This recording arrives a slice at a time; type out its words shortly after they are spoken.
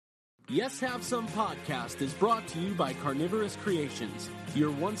Yes Have Some podcast is brought to you by Carnivorous Creations, your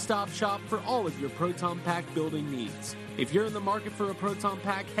one-stop shop for all of your Proton Pack building needs. If you're in the market for a Proton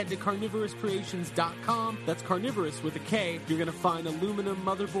Pack, head to carnivorouscreations.com. That's carnivorous with a K. You're going to find aluminum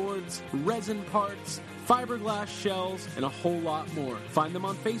motherboards, resin parts, fiberglass shells, and a whole lot more. Find them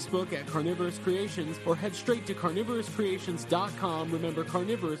on Facebook at Carnivorous Creations or head straight to carnivorouscreations.com. Remember,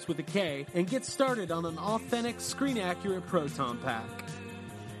 carnivorous with a K, and get started on an authentic, screen-accurate Proton Pack.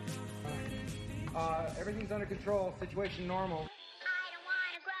 Everything's under control. Situation normal. I don't want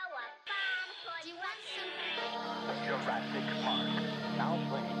to grow up. Mom, do you want some? Jurassic Park. Now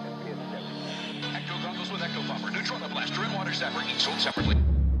playing at PSW. Ecto goggles with Ecto Bumper, Neutron Blaster, and Water Zapper, each sold separately.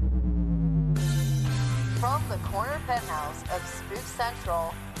 From the corner penthouse of Spook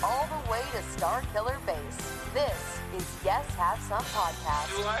Central all the way to Star Killer Base, this is Yes Have Some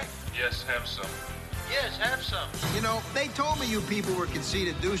podcast. Do I? Yes, have some. Yes, have some. You know, they told me you people were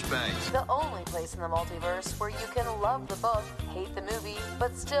conceited douchebags. The only place in the multiverse where you can love the book, hate the movie,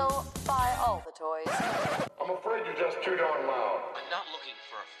 but still buy all the toys. I'm afraid you're just too darn loud. I'm not looking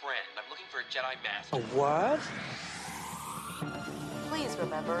for a friend. I'm looking for a Jedi Master. What? Please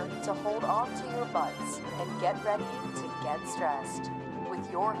remember to hold on to your butts and get ready to get stressed. With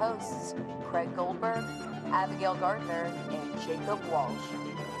your hosts, Craig Goldberg, Abigail Gardner, and Jacob Walsh.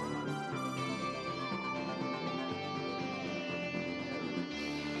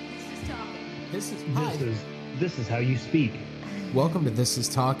 This is how you speak. Welcome to This Is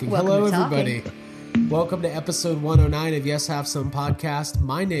Talking. Welcome Hello, to everybody. Welcome to episode 109 of Yes Have Some podcast.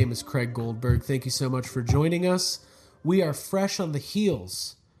 My name is Craig Goldberg. Thank you so much for joining us. We are fresh on the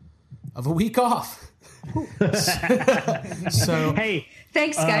heels of a week off. So, Hey,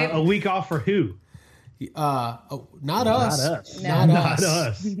 thanks, Skype. a week off for who? not us. Not us. Not Not us.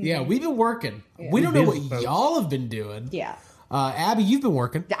 us. Yeah, we've been working. We don't know what y'all have been doing. Yeah. Abby, you've been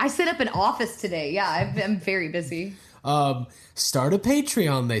working. I set up an office today. Yeah, I'm very busy. Start a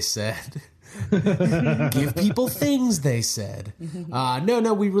Patreon, they said. Give people things, they said.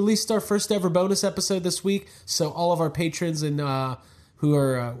 No, we released our first ever bonus episode this week. So all of our patrons and who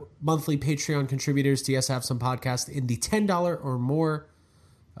are monthly Patreon contributors to Yes Have Some podcast in the $10 or more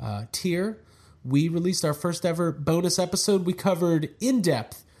tier, we released our first ever bonus episode. We covered in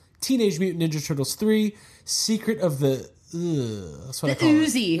depth Teenage Mutant Ninja Turtles 3, Secret of the that's what I call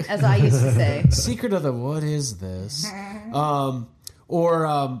Uzi, as I used to say. Secret of the what is this?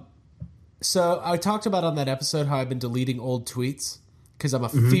 So I talked about on that episode how I've been deleting old tweets because I'm a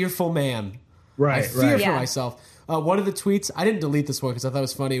fearful man. I fear for myself. One of the tweets, I didn't delete this one because I thought it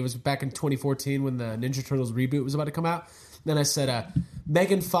was funny. It was back in 2014 when the Ninja Turtles reboot was about to come out. Then I said,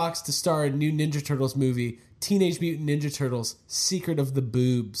 Megan Fox to star in new Ninja Turtles movie, Teenage Mutant Ninja Turtles, Secret of the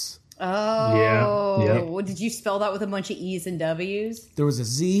Boobs. Oh. Yeah. Did you spell that with a bunch of E's and W's? There was a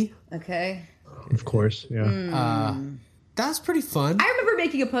Z. Okay. Of course, yeah. That's pretty fun. I remember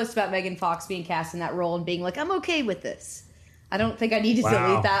making a post about Megan Fox being cast in that role and being like, I'm okay with this. I don't think I need to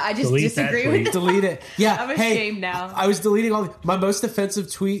delete that. I just Delete that disagree tweet. with it. Delete it. Yeah. I'm ashamed now. I was deleting all. My most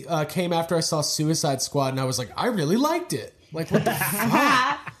offensive tweet came after I saw Suicide Squad, and I was like, I really liked it. Like, what the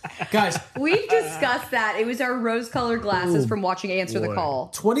fuck? Guys, We've discussed that. It was our rose-colored glasses from watching Answer the Call.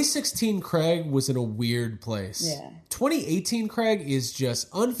 2016 Craig was in a weird place. Yeah. 2018 Craig is just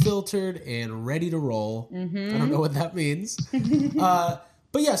unfiltered and ready to roll. I don't know what that means.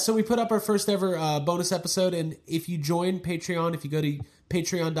 But yeah, so we put up our first ever bonus episode, and if you join Patreon, if you go to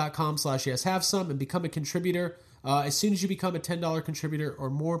patreon.com/yeshavesome and become a contributor, as soon as you become a $10 contributor or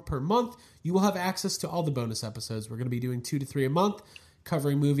more per month, you will have access to all the bonus episodes. We're going to be doing 2 to 3 a month,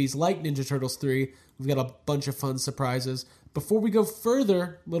 covering movies like Ninja Turtles 3. We've got a bunch of fun surprises. Before we go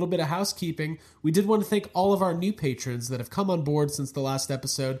further, a little bit of housekeeping. We did want to thank all of our new patrons that have come on board since the last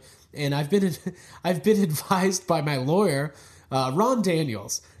episode, and I've been advised by my lawyer, Ron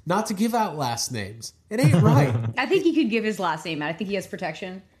Daniels, not to give out last names. It ain't right. I think he could give his last name out. I think he has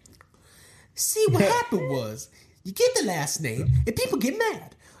protection. See, what happened was, you get the last name, and people get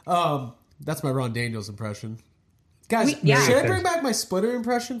mad. That's my Ron Daniels impression. Guys, should I bring back my Splinter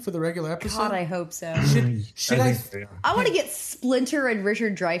impression for the regular episode? God, I hope so. Should I? I want to get Splinter and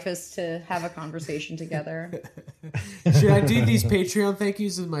Richard Dreyfuss to have a conversation together. Should I do these Patreon thank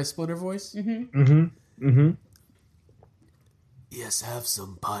yous in my Splinter voice? Yes, Have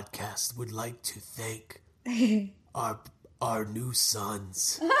Some podcast would like to thank our new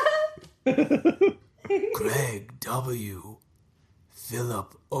sons. Craig W,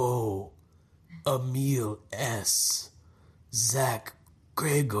 Philip O, Emil S, Zach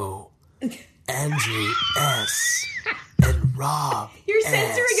Grego, Andrew S, and Rob You're S.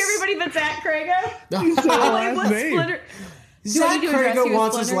 censoring everybody but Zach Craigo? Last name. Splinter? Zach need to address Crago you as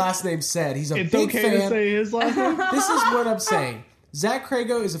wants his Splinter? last name said. He's a It's big okay fan. to say his last name. This is what I'm saying. Zach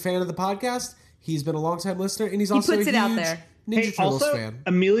Crago is a fan of the podcast. He's been a longtime listener, and he's also puts a it out huge there. Ninja Hey, Turtles also, fan.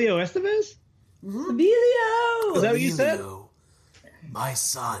 Emilio Estevez? Emilio! Is that what you said? Emilio, my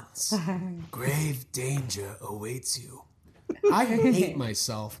sons, grave danger awaits you. I hate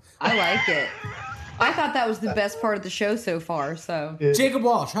myself. I like it. I thought that was the best part of the show so far. So Jacob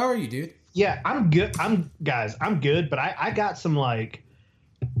Walsh, how are you, dude? Yeah, I'm good. I'm good, but I got some like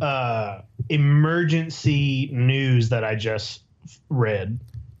emergency news that I just read.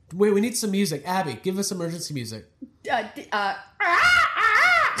 Wait, we need some music. Abby, give us emergency music. that's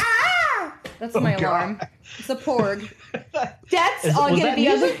my alarm. It's a porg. That's Was all gonna that be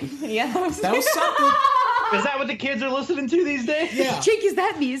on music? the. Yeah, That was something. Is that what the kids are listening to these days? Yeah. Jake, is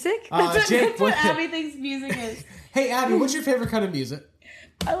that music? That's Jake, what what- Abby thinks music is. Hey, Abby, what's your favorite kind of music?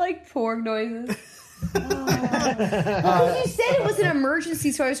 I like porg noises. Because you said it was an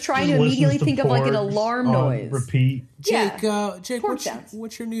emergency, so I was trying to Listens immediately to think of like an porgs alarm on noise. Repeat. Jake, Yeah. Jake, Pork what's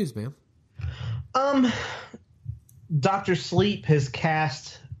sounds. your news, man? Dr. Sleep has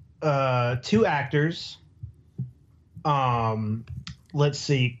cast 2 actors. Let's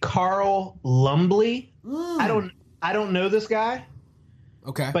see, Carl Lumbly. I don't know this guy,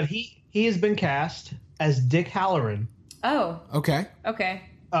 Okay. but he has been cast as Dick Halloran. Oh, Okay. okay.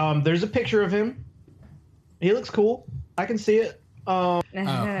 There's a picture of him. He looks cool. I can see it. Alex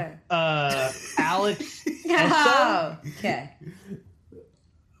Oh, okay.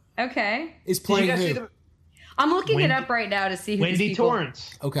 Okay. Is Did you playing guys see who? the I'm looking it up right now to see who these Wendy people... Torrance?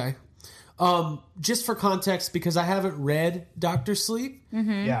 Okay. Just for context, because I haven't read Dr. Sleep,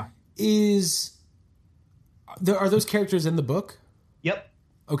 Mm-hmm. Yeah. are those characters in the book? Yep.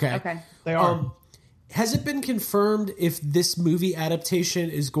 Okay. Okay. They are. Has it been confirmed if this movie adaptation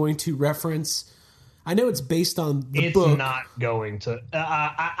is going to reference? I know it's based on the It's book. not going to.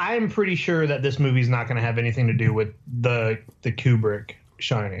 I am pretty sure that this movie's not going to have anything to do with the Kubrick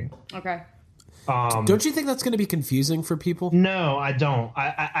Shining. Okay. Don't you think that's going to be confusing for people? No, I don't.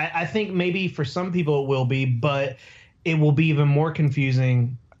 I think maybe for some people it will be, but it will be even more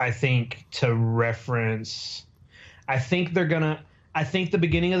confusing, I think, to reference. I think the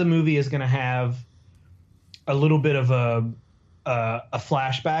beginning of the movie is going to have a little bit of a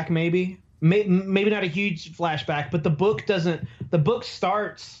flashback, maybe not a huge flashback, but the book doesn't. The book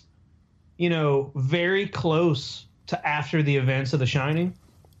starts, very close to after the events of The Shining.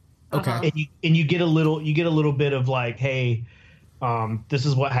 Okay. And you get a little bit of like, hey, this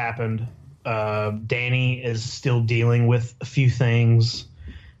is what happened. Danny is still dealing with a few things,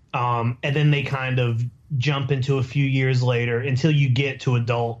 and then they kind of jump into a few years later until you get to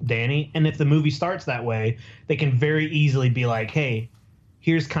adult Danny. And if the movie starts that way, they can very easily be like, hey,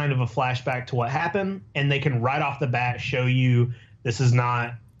 here's kind of a flashback to what happened, and they can right off the bat show you this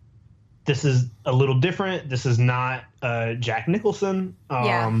is a little different. This is not Jack Nicholson.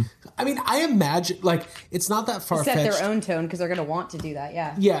 Yeah. I mean, I imagine it's not that far Set fetched. their own tone because they're going to want to do that.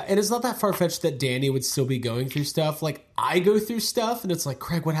 Yeah. Yeah, and it's not that far fetched that Danny would still be going through stuff. Like I go through stuff, and it's like,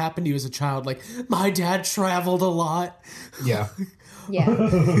 Craig, what happened to you as a child? Like my dad traveled a lot. Yeah. Yeah.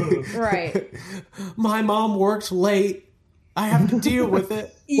 Right. My mom worked late. I have to deal with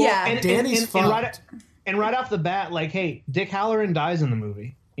it. Yeah. And Danny's fucked. And right off the bat, like, hey, Dick Halloran dies in the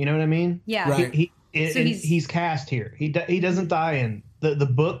movie. You know what I mean? Yeah. Right. He's cast here. He doesn't die in the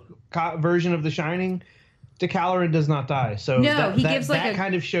book version of The Shining. Dick Halloran does not die. So No, he gives like that a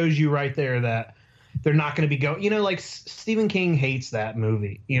kind of shows you right there that they're not going to be going. Like Stephen King hates that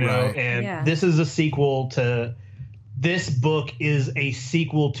movie. Right. And Yeah. this is a sequel to. This book is a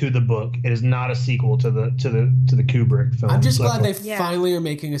sequel to the book. It is not a sequel to the Kubrick film. I'm just glad they Yeah. finally are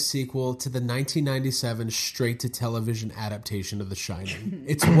making a sequel to the 1997 straight-to-television adaptation of The Shining.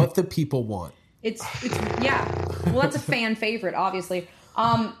 It's what the people want. It's yeah. Well, that's a fan favorite, obviously.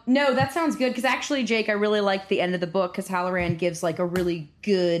 No, that sounds good because actually, Jake, I really liked the end of the book because Halloran gives like a really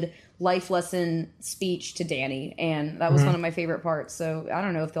good life lesson speech to Danny, and that was one of my favorite parts. So I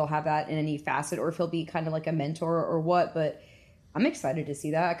don't know if they'll have that in any facet or if he'll be kind of like a mentor or what, but I'm excited to see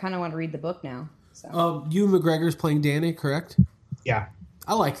that. I kind of want to read the book now. So Ewan McGregor's playing Danny, correct? Yeah.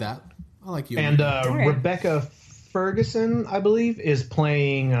 I like that. I like you. And right. Rebecca Ferguson, I believe, is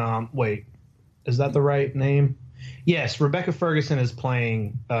playing. Wait, is that the right name? Yes, Rebecca Ferguson is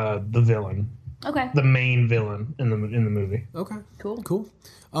playing the villain, okay, the main villain in the movie. Okay, cool.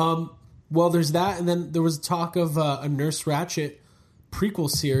 Well, there's that, and then there was talk of a Nurse Ratched prequel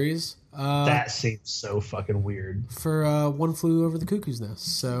series. That seems so fucking weird. For One Flew Over the Cuckoo's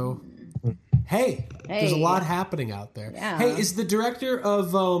Nest. So, hey, there's a lot happening out there. Yeah. Hey, is the director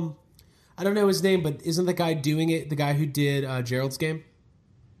of I don't know his name, but isn't the guy doing it the guy who did Gerald's Game?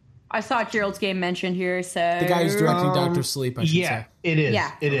 I saw Gerald's Game mentioned here, so... The guy who's directing Dr. Sleep, I should say. Yeah, it is.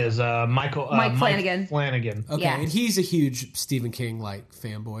 Yeah. It is. Mike Flanagan. Okay, Yeah. and he's a huge Stephen King,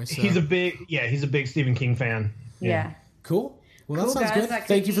 fanboy. So. He's a big Stephen King fan. Yeah. Cool. Well, that Cool, sounds guys. good. That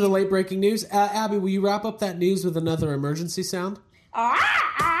Thank could you for the late breaking news. Abby, will you wrap up that news with another emergency sound?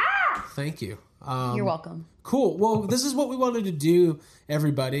 Thank you. You're welcome. Cool. Well, this is what we wanted to do,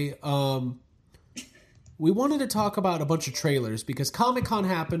 everybody. We wanted to talk about a bunch of trailers because Comic-Con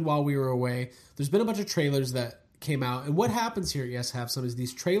happened while we were away. There's been a bunch of trailers that came out. And what happens here at Yes Have Some is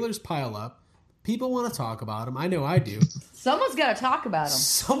these trailers pile up. People want to talk about them. I know I do. Someone's got to talk about them.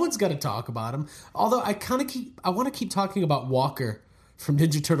 Someone's got to talk about them. Although I want to keep talking about Walker from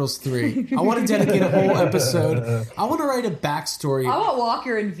Ninja Turtles 3. I want to dedicate a whole episode. I want to write a backstory. I want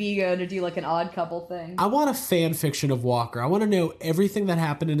Walker and Vigo to do like an Odd Couple thing. I want a fan fiction of Walker. I want to know everything that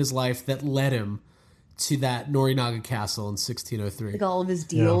happened in his life that led him to that Norinaga Castle in 1603. Like all of his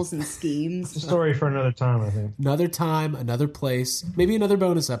deals and schemes. It's a story for another time, I think. Another time, another place, maybe another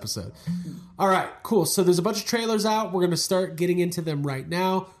bonus episode. All right, cool. So there's a bunch of trailers out. We're going to start getting into them right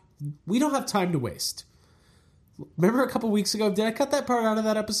now. We don't have time to waste. Remember a couple weeks ago, did I cut that part out of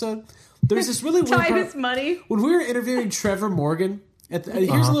that episode? There's this really weird Time part. is money. When we were interviewing Trevor Morgan, here's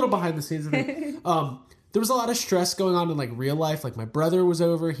a little behind the scenes of it. There was a lot of stress going on in real life. My brother was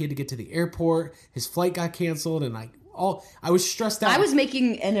over; he had to get to the airport. His flight got canceled, and I was stressed out. I was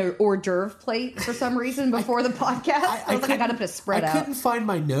making an hors d'oeuvre plate for some reason before the podcast. I was I got to put a spread out. I couldn't find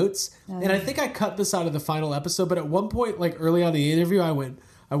my notes, and I think I cut this out of the final episode. But at one point, early on in the interview, I went,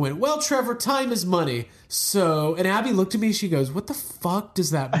 well, Trevor, time is money. So, and Abby looked at me. She goes, "What the fuck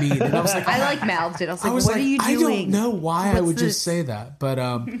does that mean?" And I was like, I mouthed it. I was like, "What are you doing?" I don't know why I would just say that, but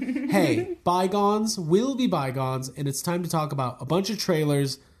hey, bygones will be bygones, and it's time to talk about a bunch of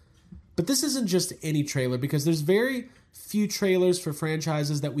trailers. But this isn't just any trailer because there's very few trailers for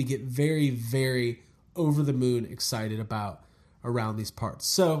franchises that we get very, very over the moon excited about around these parts.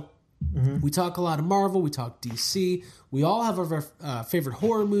 So. Mm-hmm. We talk a lot of Marvel. We talk DC. We all have our favorite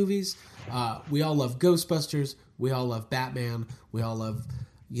horror movies. We all love Ghostbusters. We all love Batman. We all love,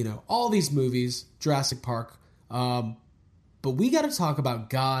 all these movies. Jurassic Park. But we got to talk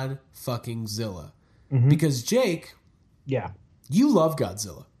about God fucking Zilla. Mm-hmm. Because Jake, you love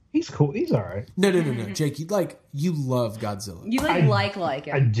Godzilla. He's cool. He's all right. No, Jake, you love Godzilla. You like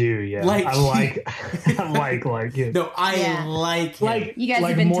it. I do, yeah. I like it. No, I like him. You guys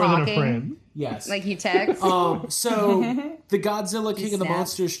have been more talking. Than a friend. Yes. You text. So the Godzilla King of the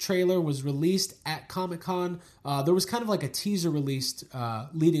Monsters trailer was released at Comic-Con. There was kind of a teaser released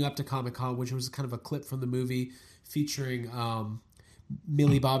leading up to Comic-Con, which was kind of a clip from the movie featuring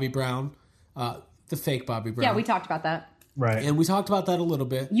Millie Bobby Brown, the fake Bobby Brown. Yeah, we talked about that. Right. And we talked about that a little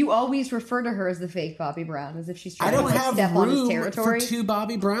bit. You always refer to her as the fake Bobby Brown, as if she's trying to step on his I don't have territory. room for two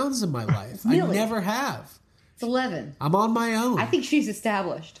Bobby Browns in my life. Really? I never have. It's 11. I'm on my own. I think she's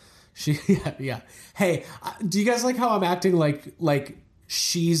established. Yeah. Hey, do you guys like how I'm acting like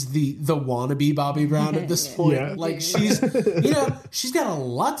she's the wannabe Bobby Brown at this point? Yeah. She's got a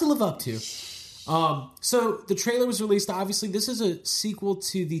lot to live up to. So the trailer was released. Obviously, this is a sequel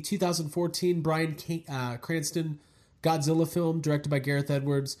to the 2014 Bryan Cranston Godzilla film directed by Gareth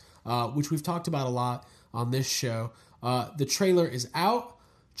Edwards, which we've talked about a lot on this show. The trailer is out.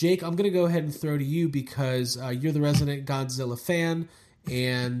 Jake, I'm going to go ahead and throw to you because you're the resident Godzilla fan.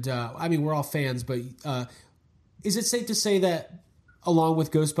 And, we're all fans, but is it safe to say that along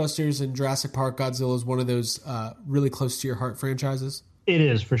with Ghostbusters and Jurassic Park, Godzilla is one of those really close to your heart franchises? It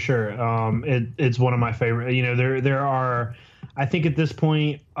is, for sure. It's one of my favorite. There are... I think at this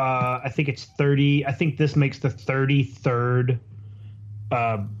point, I think it's 30. I think this makes the 33rd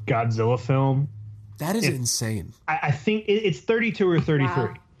Godzilla film. That is insane. I think it's 32 or 33.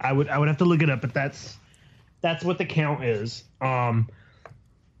 Wow. I would have to look it up, but that's what the count is. And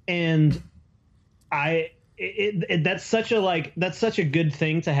that's such a good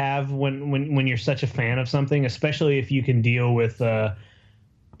thing to have when you're such a fan of something, especially if you can deal with it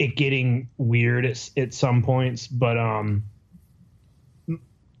getting weird at some points. But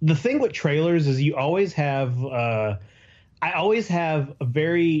the thing with trailers is you always have I always have a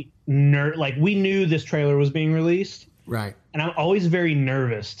very we knew this trailer was being released, right? And I'm always very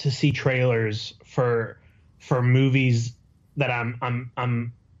nervous to see trailers for movies that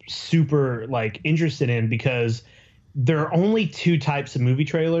I'm super interested in, because there are only two types of movie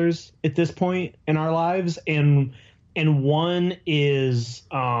trailers at this point in our lives, and one is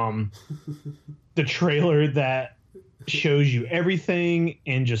the trailer that shows you everything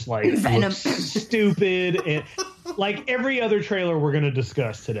and just looks stupid, and like every other trailer we're going to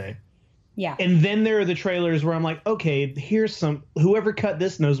discuss today. Yeah. And then there are the trailers where I'm like, okay, here's some, whoever cut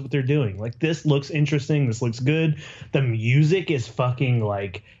this knows what they're doing. Like, this looks interesting. This looks good. The music is fucking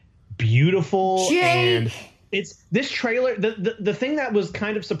like beautiful. Jake! And it's this trailer. The thing that was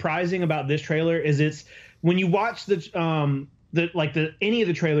kind of surprising about this trailer is it's when you watch any of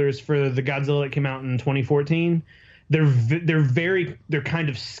the trailers for the Godzilla that came out in 2014, they're kind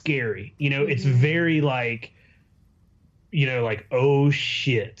of scary. You know, it's very like, you know, like, oh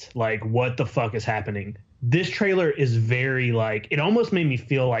shit, like what the fuck is happening? This trailer is very like, it almost made me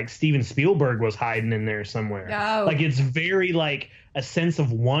feel like Steven Spielberg was hiding in there somewhere. Oh. Like, it's very like a sense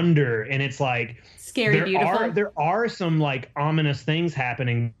of wonder, and it's like scary, beautiful. There are some like ominous things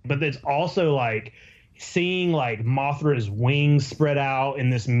happening, but it's also like seeing like Mothra's wings spread out in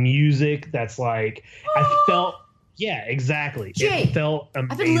this music that's like, I felt. Yeah, exactly. Jake, it felt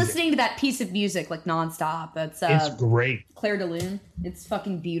amazing. I've been listening to that piece of music like nonstop. It's great. Claire de Lune. It's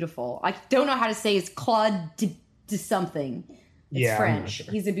fucking beautiful. I don't know how to say it's Claude de something. It's French.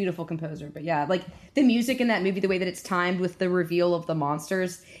 Sure. He's a beautiful composer. But yeah, like the music in that movie, the way that it's timed with the reveal of the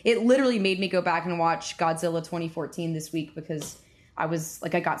monsters, it literally made me go back and watch Godzilla 2014 this week because I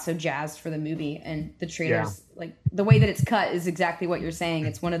got so jazzed for the movie, and the trailers, like the way that it's cut is exactly what you're saying.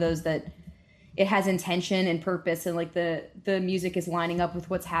 It's one of those that it has intention and purpose, and like the music is lining up with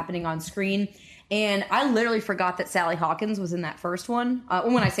what's happening on screen. And I literally forgot that Sally Hawkins was in that first one.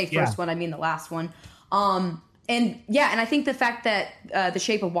 When I say first one, I mean the last one. And I think the fact that The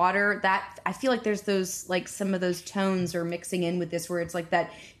Shape of Water, that I feel like there's those, like some of those tones are mixing in with this, where it's like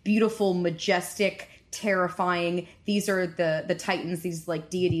that beautiful, majestic, terrifying, these are the titans, these like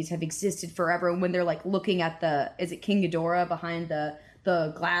deities have existed forever. And when they're like looking at is it King Ghidorah behind the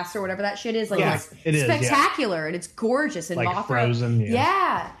glass or whatever that shit is, like it's spectacular and it's gorgeous, and like Mothra, Frozen,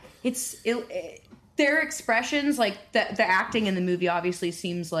 it's their expressions, like the acting in the movie obviously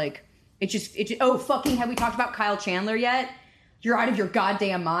seems like it just fucking, have we talked about Kyle Chandler yet? You're out of your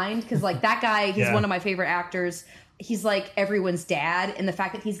goddamn mind, because like that guy, he's one of my favorite actors. He's like everyone's dad, and the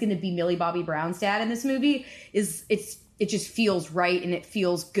fact that he's going to be Millie Bobby Brown's dad in this movie it just feels right, and it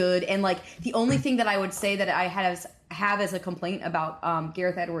feels good. And like the only thing that I would say that I have as a complaint about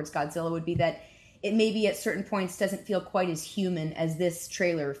Gareth Edwards' Godzilla would be that it maybe at certain points doesn't feel quite as human as this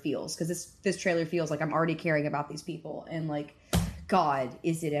trailer feels, because this trailer feels like I'm already caring about these people, and like, God,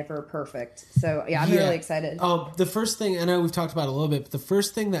 is it ever perfect? So yeah, I'm really excited. The first thing, I know we've talked about it a little bit, but the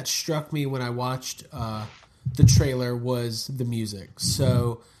first thing that struck me when I watched the trailer was the music.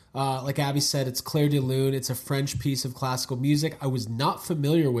 So like Abby said, it's Claire de Lune. It's a French piece of classical music. I was not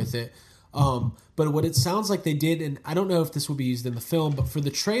familiar with it. But what it sounds like they did, and I don't know if this will be used in the film, but for the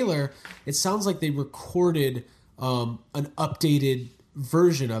trailer, it sounds like they recorded an updated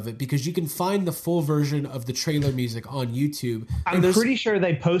version of it, because you can find the full version of the trailer music on YouTube. I'm pretty sure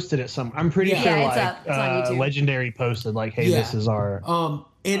they posted it I'm pretty sure it's on YouTube. Legendary posted like, hey, this is our...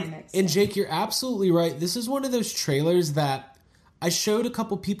 And Jake, you're absolutely right. This is one of those trailers that I showed a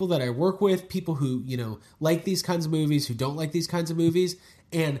couple people that I work with, people who, you know, like these kinds of movies, who don't like these kinds of movies,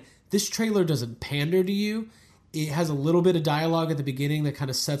 and this trailer doesn't pander to you. It has a little bit of dialogue at the beginning that kind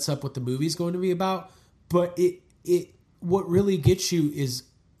of sets up what the movie's going to be about, but what really gets you is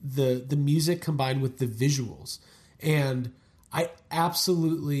the music combined with the visuals. And I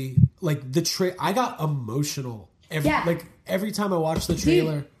absolutely like I got emotional every time I watched the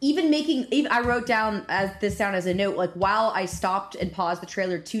trailer. Dude, I wrote down this down as a note, like while I stopped and paused the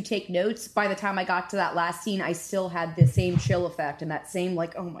trailer to take notes, by the time I got to that last scene, I still had the same chill effect and that same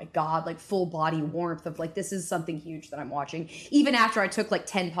like, oh my God, like full body warmth of like, this is something huge that I'm watching. Even after I took like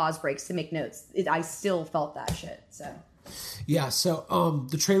 10 pause breaks to make notes, I still felt that shit. So yeah, so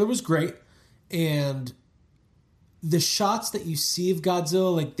the trailer was great, and the shots that you see of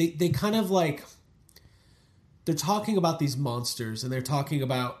Godzilla, like they kind of like, they're talking about these monsters, and they're talking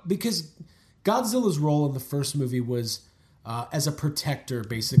about, because Godzilla's role in the first movie was as a protector,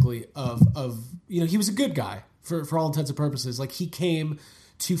 basically, of you know, he was a good guy for all intents and purposes. Like, he came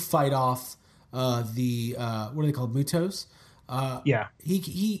to fight off the what are they called, Mutos?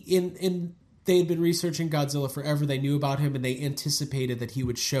 They had been researching Godzilla forever. They knew about him, and they anticipated that he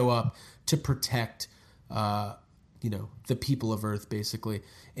would show up to protect you know, the people of Earth, basically.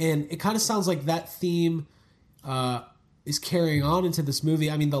 And it kind of sounds like that theme is carrying on into this movie.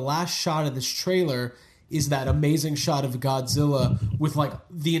 I mean, the last shot of this trailer is that amazing shot of Godzilla with like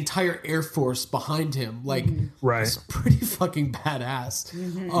the entire Air Force behind him. Like, it's pretty fucking badass.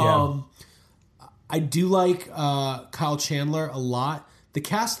 I do like Kyle Chandler a lot. The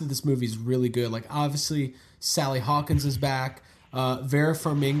cast of this movie is really good. Like, obviously, Sally Hawkins is back. Vera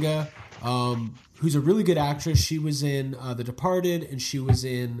Farmiga, who's a really good actress. She was in The Departed, and she was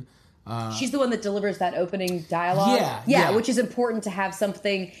in She's the one that delivers that opening dialogue. Yeah, which is important to have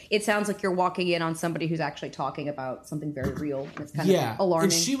something. It sounds like you're walking in on somebody who's actually talking about something very real. And it's kind of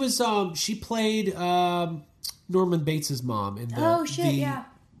alarming. And she was she played Norman Bates' mom in the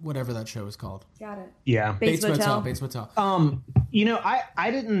whatever that show is called. Got it. Yeah, Bates Motel. Bates Motel.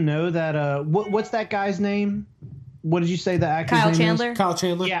 I didn't know that. What's that guy's name? What did you say the actor's name Chandler? is? Kyle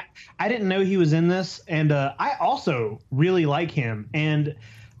Chandler. Yeah, I didn't know he was in this, and I also really like him. And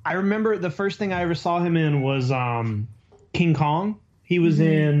I remember the first thing I ever saw him in was King Kong. He was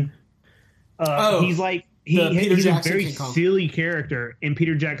in. He's like he's a very silly character in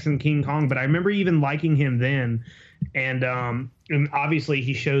Peter Jackson King Kong, but I remember even liking him then, and obviously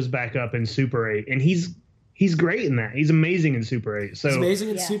he shows back up in Super 8, and he's great in that. He's amazing in Super 8. So he's amazing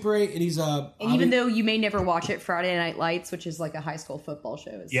in Super 8, and he's and even though you may never watch it, Friday Night Lights, which is like a high school football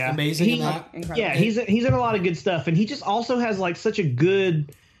show, is amazing in that. Incredible. Yeah, he's in a lot of good stuff, and he just also has like such a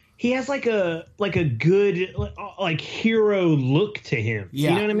good. He has like a good like hero look to him. Yeah.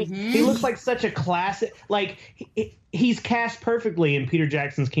 You know what I mean? Mm-hmm. He looks like such a classic. Like he's cast perfectly in Peter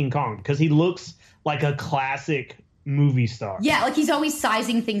Jackson's King Kong because he looks like a classic movie star. Yeah, like he's always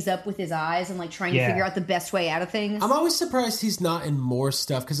sizing things up with his eyes and like trying to figure out the best way out of things. I'm always surprised he's not in more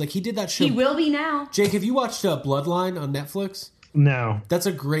stuff because like he did that show. He will be now. Jake, have you watched Bloodline on Netflix? No. That's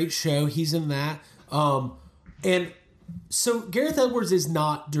a great show. He's in that. And so Gareth Edwards is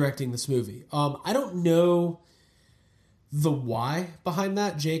not directing this movie. I don't know the why behind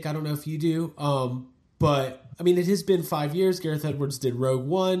that, Jake. I don't know if you do. But I mean, it has been 5 years. Gareth Edwards did Rogue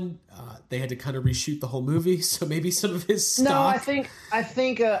One. They had to kind of reshoot the whole movie, so maybe some of his stock. No,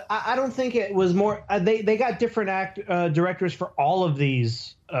 I don't think it was more. They got different directors for all of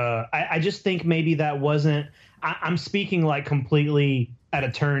these. I just think maybe that wasn't. I'm speaking like completely at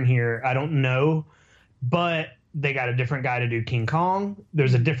a turn here. I don't know, but they got a different guy to do King Kong.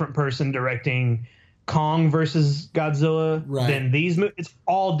 There's a different person directing Kong versus Godzilla than these movies. It's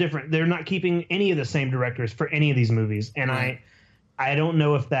all different. They're not keeping any of the same directors for any of these movies, and I don't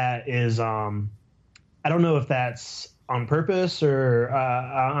know if that is I don't know if that's on purpose or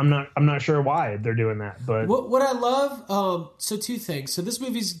I'm not sure why they're doing that. But what I love, so two things. So this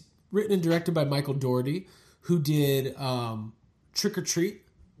movie's written and directed by Michael Dougherty, who did Trick or Treat,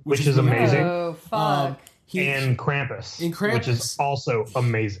 which is amazing. Oh fuck! And Krampus, which is also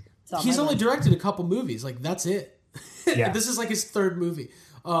amazing. He's only directed a couple movies. Like that's it. Yeah. This is like his third movie.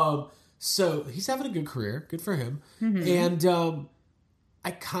 So he's having a good career. Good for him. Mm-hmm. And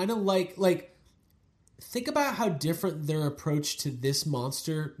I kind of like think about how different their approach to this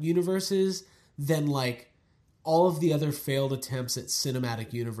monster universe is than like all of the other failed attempts at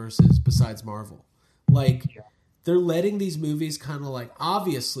cinematic universes besides Marvel. Like they're letting these movies kind of like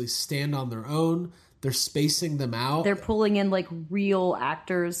obviously stand on their own. They're spacing them out. They're pulling in like real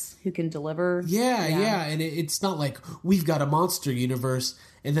actors who can deliver. Yeah. And it's not like we've got a monster universe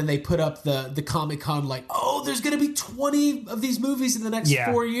and then they put up the Comic-Con like, oh, there's going to be 20 of these movies in the next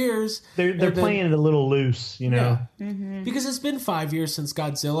 4 years. They're playing it a little loose, you know. Yeah. Mm-hmm. Because it's been 5 years since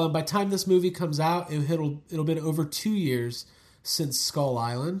Godzilla, and by the time this movie comes out, it'll been over 2 years since Skull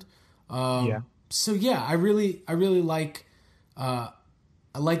Island. So yeah, I really like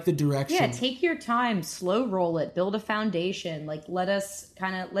I like the direction. Yeah, take your time, slow roll it, build a foundation, like let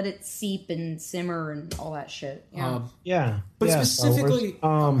it seep and simmer and all that shit. But specifically,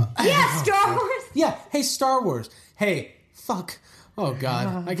 Star Wars. Yeah, hey, Star Wars. Hey, fuck. Oh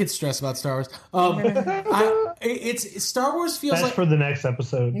God, I get stressed about Star Wars. It's Star Wars feels That's like for the next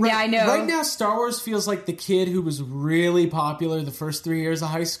episode. Yeah, I know. Right now, Star Wars feels like the kid who was really popular the first 3 years of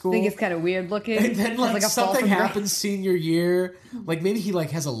high school. I think it's kind of weird looking. And then like a something happens senior year. Like maybe he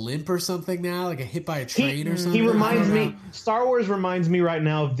like has a limp or something now, like a hit by a train or something. He reminds me. Star Wars reminds me right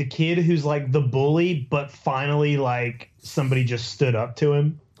now of the kid who's like the bully, but finally like somebody just stood up to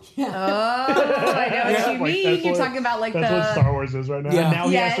him. Oh, I know what you mean. You're talking about like that's what Star Wars is right now. Yeah. And now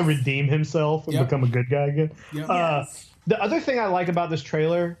he has to redeem himself and become a good guy again. Yep. The other thing I like about this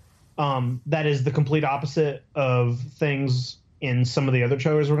trailer, that is the complete opposite of things in some of the other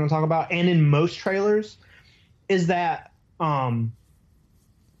trailers we're going to talk about, and in most trailers, is that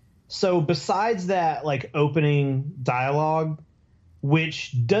so besides that like opening dialogue,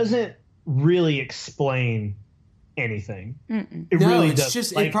 which doesn't really explain anything. It really does.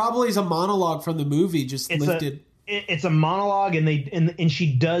 Just like, it probably is a monologue from the movie, just lifted. It's a monologue, and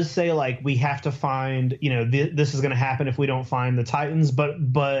she does say like we have to find, you know, this is going to happen if we don't find the Titans, but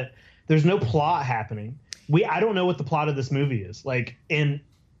there's no plot happening. I don't know what the plot of this movie is like, and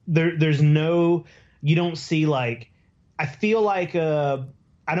there's no, you don't see like, I feel like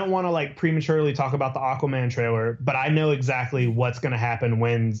I don't want to like prematurely talk about the Aquaman trailer, but I know exactly what's going to happen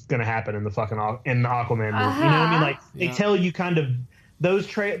when's going to happen in the fucking in the Aquaman movie. You know what I mean? Like they tell you kind of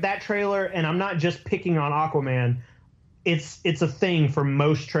that trailer, and I'm not just picking on Aquaman. It's a thing for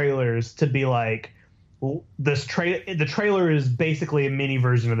most trailers to be like the trailer is basically a mini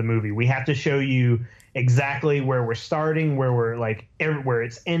version of the movie. We have to show you exactly where we're starting, where we're like where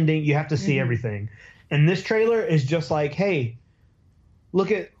it's ending. You have to see everything. And this trailer is just like, hey, look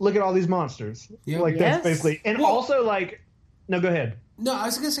at all these monsters. Yeah. Like that's basically, and also like, no, go ahead. No, I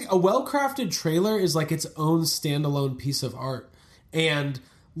was gonna say a well-crafted trailer is like its own standalone piece of art, and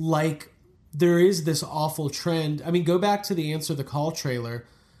like there is this awful trend. I mean, go back to the Answer the Call trailer.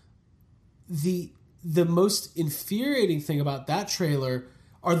 The most infuriating thing about that trailer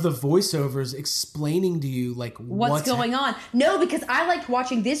are the voiceovers explaining to you like what's going on. No, because I liked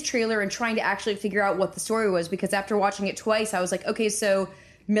watching this trailer and trying to actually figure out what the story was, because after watching it twice, I was like, okay, so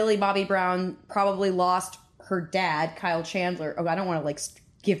Millie Bobby Brown probably lost her dad, Kyle Chandler. Oh, I don't want to like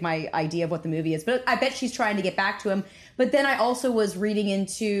give my idea of what the movie is, but I bet she's trying to get back to him. But then I also was reading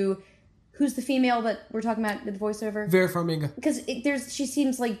into who's the female that we're talking about with the voiceover? Vera Farmiga. Because she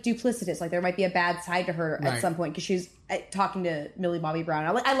seems like duplicitous. Like there might be a bad side to her at some point because she's talking to Millie Bobby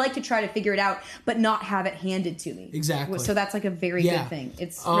Brown. I like to try to figure it out, but not have it handed to me. Exactly. So that's like a very good thing.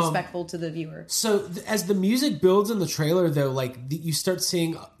 It's respectful to the viewer. So as the music builds in the trailer, though, like you start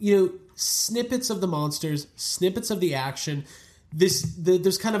seeing, snippets of the monsters, snippets of the action.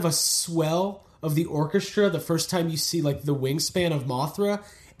 There's kind of a swell of the orchestra the first time you see like the wingspan of Mothra.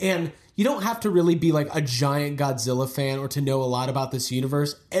 And you don't have to really be like a giant Godzilla fan or to know a lot about this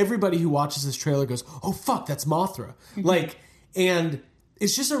universe. Everybody who watches this trailer goes, "Oh fuck, that's Mothra!" Like, and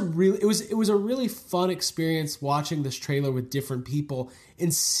it's just it was a really fun experience watching this trailer with different people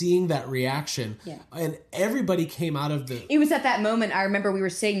and seeing that reaction. Yeah. And everybody came out of the. It was at that moment. I remember we were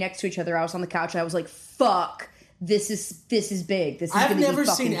sitting next to each other. I was on the couch. And I was like, "Fuck, this is big. This is." I've never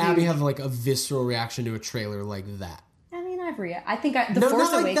seen Abby have like a visceral reaction to a trailer like that. I think The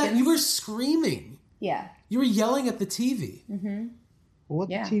Force Awakens. That. You were screaming. Yeah. You were yelling at the TV. Mm-hmm.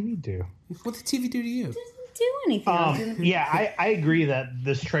 What'd the TV do? What'd the TV do to you? It didn't do anything. Yeah, I agree that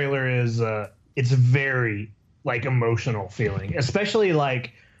this trailer is it's very like emotional feeling, especially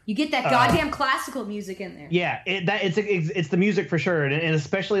like you get that goddamn classical music in there. Yeah, it's the music for sure, and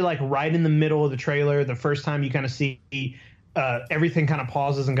especially like right in the middle of the trailer, the first time you kind of see everything kind of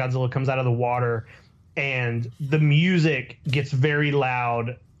pauses and Godzilla comes out of the water. And the music gets very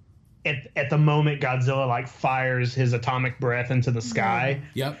loud at the moment Godzilla like fires his atomic breath into the sky.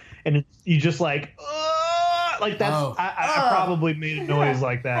 Yep. And you just like that's I probably made a noise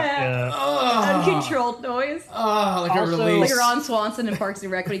like that. Uncontrolled noise. Like a release. Like Ron Swanson in Parks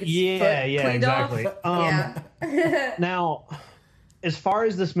and Rec when he gets foot exactly. Now, as far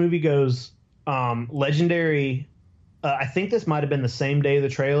as this movie goes, Legendary. I think this might have been the same day of the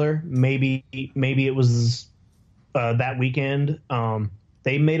trailer. Maybe it was that weekend.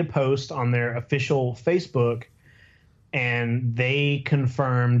 They made a post on their official Facebook, and they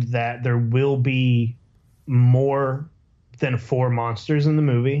confirmed that there will be more than 4 monsters in the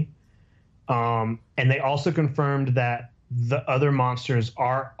movie. And they also confirmed that the other monsters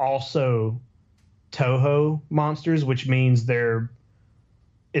are also Toho monsters, which means they're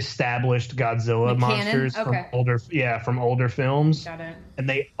established Godzilla monsters from older films. Got it. And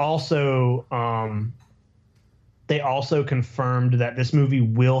they also confirmed that this movie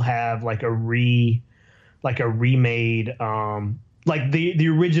will have like a remade like the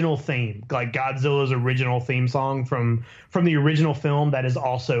original theme, like Godzilla's original theme song from the original film that is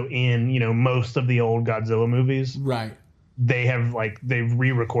also in most of the old Godzilla movies. Right. They've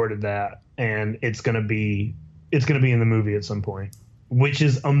re-recorded that, and it's gonna be in the movie at some point. Which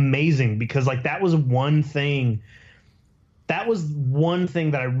is amazing because like that was one thing that I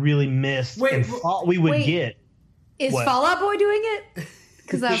really missed and thought we would get. Is Fall Out Boy doing it?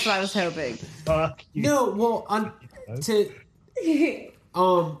 Because that's what I was hoping. Fuck you. No, well, I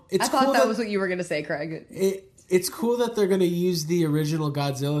thought that was what you were going to say, Craig. It's cool that they're going to use the original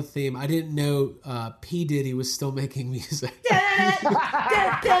Godzilla theme. I didn't know P. Diddy was still making music. You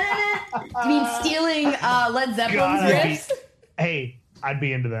mean stealing Led Zeppelin's riffs? Hey, I'd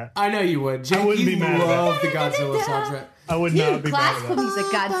be into that. I know you would. Jake, I wouldn't be mad at that. You love the Godzilla soundtrack. I would not be mad at that. Classical music,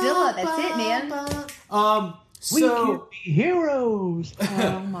 Godzilla. That's it, man. We can be heroes.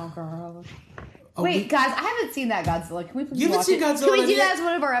 Oh my god. Wait, guys, I haven't seen that Godzilla. Can we please You haven't watch seen it? Godzilla Can we do yet? that as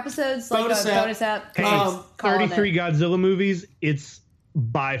one of our episodes? Like Bonus a bonus app? Hey, 33 Godzilla movies. It's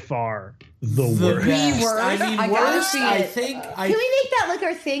by far the worst. I mean, I gotta worst. see it. I think. Can we make that like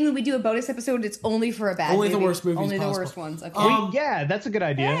our thing when we do a bonus episode? It's only for a bad Only movie. the worst movies Only possible. the worst ones. Okay. Yeah, that's a good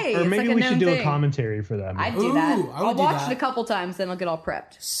idea. Hey, or it's maybe like a we should known do a thing. commentary for that movie. I'd do that. I would I'll do watch that. it a couple times, then I'll get all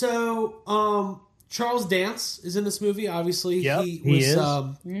prepped. So, Charles Dance is in this movie. Obviously, Yep, he he was. is.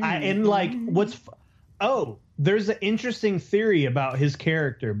 And like, there's an interesting theory about his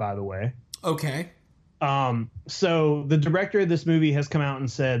character, by the way. Okay. So the director of this movie has come out and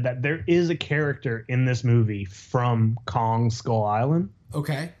said that there is a character in this movie from Kong Skull Island.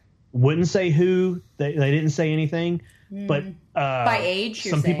 Okay. Wouldn't say who. They didn't say anything. But by age,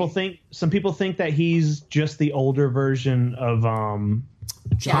 some people think that he's just the older version of Tom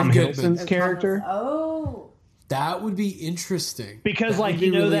Hiddleston's character. Oh. That would be interesting. Because that like would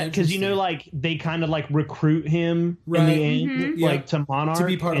be really interesting. like they kind of like recruit him in the end, like to Monarch to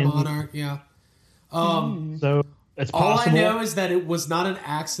be part of Monarch. Yeah. So it's all possible. I know is that it was not an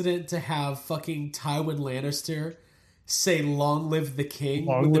accident to have fucking Tywin Lannister say "Long live the king"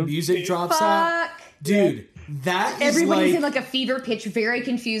 when the music drops out. Dude, that is everybody's like, in like a fever pitch, very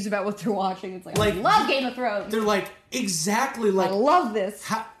confused about what they're watching. It's like I love Game of Thrones. They're like exactly like I love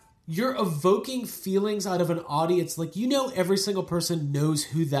this. You're evoking feelings out of an audience. Like, you know, every single person knows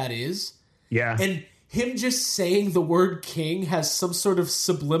who that is. Yeah. And him just saying the word king has some sort of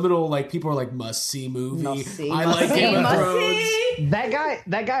subliminal, like, people are like, must see movie. I like Game of Thrones.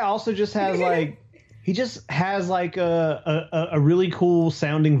 That guy also just has like, he just has like a really cool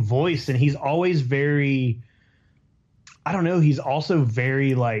sounding voice, and he's always very, I don't know, he's also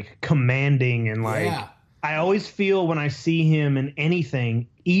very like commanding and like, I always feel when I see him in anything,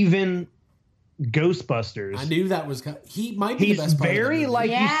 even Ghostbusters. I knew that was he might be the best part. He's very like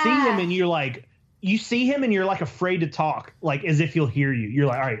you see him and you're like afraid to talk, like as if he'll hear you. You're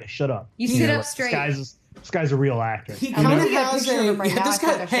like, all right, shut up. You sit up straight. This guy's a real actor. He kind of has this guy's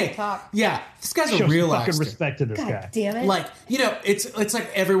a real actor. Fucking respect to this guy. Damn it! Like, you know, it's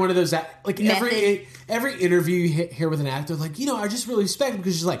like every one of those like every interview you hear with an actor, like, you know, I just really respect him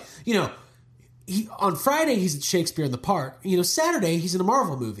because she's like, you know. On Friday he's at Shakespeare in the Park. You know, Saturday he's in a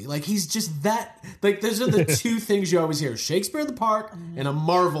Marvel movie. Like, he's just that. Like, those are the two things you always hear: Shakespeare in the Park and a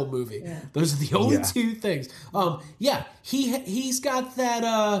Marvel movie. Yeah. Those are the only two things. He's got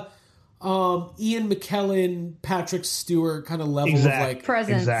that Ian McKellen, Patrick Stewart kind of level of like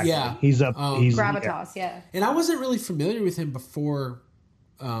presence. Exactly. Yeah, he's up. He's gravitas. Yeah. And I wasn't really familiar with him before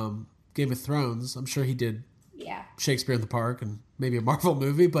Game of Thrones. I'm sure he did. Yeah. Shakespeare in the Park and maybe a Marvel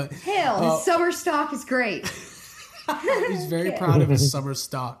movie, but hell, his summer stock is great. He's very proud of his summer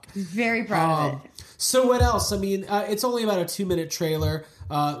stock. He's very proud of it. So what else? I mean, it's only about a 2-minute trailer.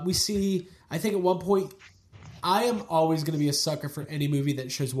 We see, I think at one point, I am always going to be a sucker for any movie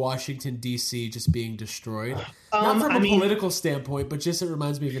that shows Washington, D.C. just being destroyed. Not from a political standpoint, but just it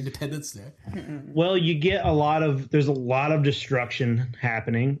reminds me of Independence Day. Well, you get there's a lot of destruction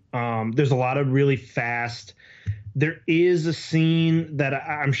happening. There's a lot of really fast. There is a scene that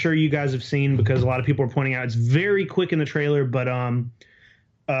I'm sure you guys have seen because a lot of people are pointing out. It's very quick in the trailer, but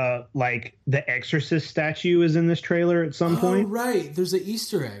like the Exorcist statue is in this trailer at some point. Oh, right. There's an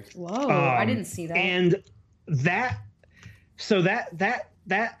Easter egg. Whoa, I didn't see that. And that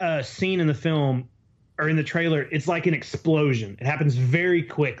scene in the film or in the trailer, it's like an explosion. It happens very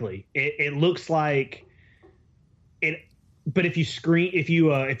quickly. It looks like it. But if you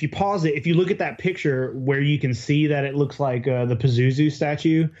pause it, if you look at that picture where you can see that it looks like the Pazuzu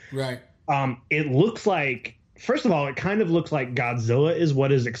statue, right? It looks like, first of all, it kind of looks like Godzilla is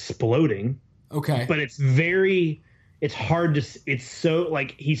what is exploding. Okay, but it's hard to. It's so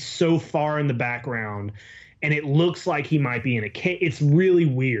like he's so far in the background, and it looks like he might be in a cave. It's really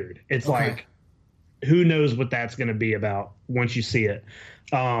weird. It's like, who knows what that's going to be about once you see it.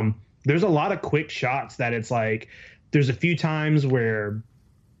 There's a lot of quick shots that it's like. There's a few times where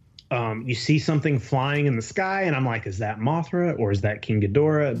you see something flying in the sky, and I'm like, is that Mothra or is that King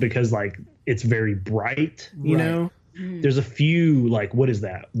Ghidorah? Because like it's very bright, you know. There's a few like, what is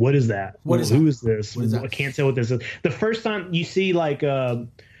that? What is that? Who is this? I can't tell what this is. The first time you see like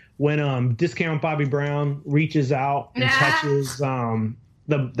when Discount Bobby Brown reaches out and touches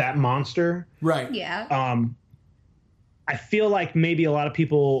that monster, right? Yeah. I feel like maybe a lot of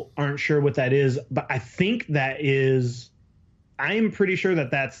people aren't sure what that is, but I think I am pretty sure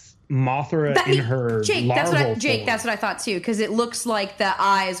that's Mothra in her larval form. That's what I thought too, because it looks like the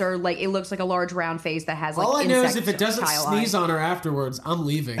eyes are like, it looks like a large round face that has like all I know is if it doesn't sneeze on her afterwards, I'm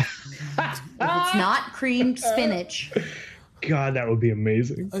leaving. If it's not creamed spinach. God, that would be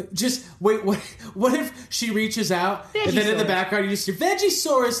amazing. Just wait, what if she reaches out and then in the background you just hear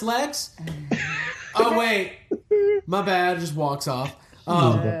Vegisaurus Lex? Oh wait, my bad. Just walks off.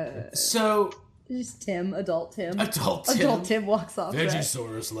 So just Tim, adult Tim. Adult Tim. Adult Tim walks off.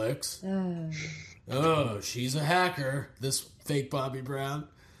 Vegisaurus Lex. Oh, she's a hacker. This fake Bobby Brown.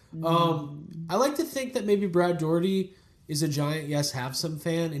 I like to think that maybe Brad Doherty is a giant Yes Have Some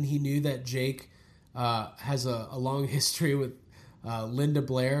fan, and he knew that Jake has a long history with Linda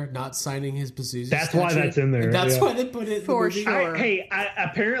Blair not signing his Pazuzu That's statue. why that's in there. That's why they put it in For the movie. sure.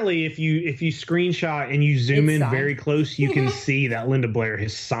 Apparently, if you screenshot and you zoom It's in signed. very close, you can see that Linda Blair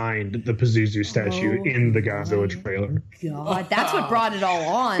has signed the Pazuzu statue in the Godzilla trailer. God, that's what brought it all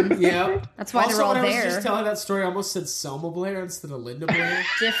on. Yeah. That's why also, they're all when I was there. just telling that story, I almost said Selma Blair instead of Linda Blair.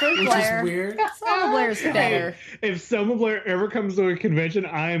 Different which Blair. is weird. Selma Blair's better. If Selma Blair ever comes to a convention,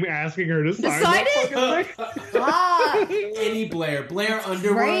 I'm asking her to sign Decide that it? fucking thing. Ah, Any Blair. Blair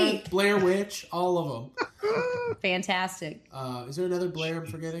Underwood. Great. Blair Witch. All of them. fantastic. Is there another Blair I'm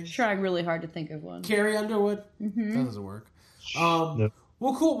forgetting? Trying really hard to think of one. Carrie Underwood? Mm-hmm. That doesn't work. Nope.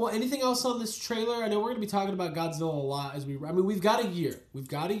 Well, cool. Well, anything else on this trailer? I know we're going to be talking about Godzilla a lot we've got a year. We've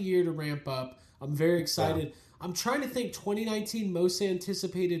got a year to ramp up. I'm very excited. Yeah. I'm trying to think 2019 most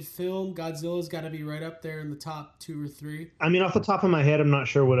anticipated film. Godzilla's got to be right up there in the top 2 or 3. I mean, off the top of my head, I'm not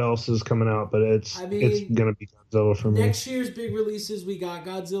sure what else is coming out, but it's going to be Godzilla for me. Next year's big releases, we got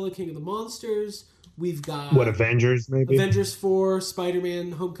Godzilla King of the Monsters. We've got... Avengers, maybe? Avengers 4,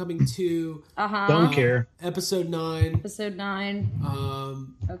 Spider-Man Homecoming 2. Don't care. Episode 9. Episode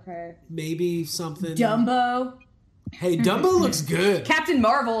 9. Okay. Maybe something... Dumbo. Hey, Dumbo looks good. Captain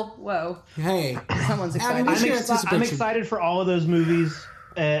Marvel. Whoa. Hey. Someone's excited. I'm excited for all of those movies,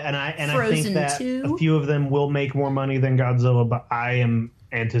 and I think that 2? a few of them will make more money than Godzilla, but I am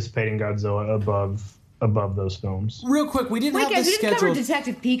anticipating Godzilla above those films. Real quick, we didn't have this we didn't cover scheduled.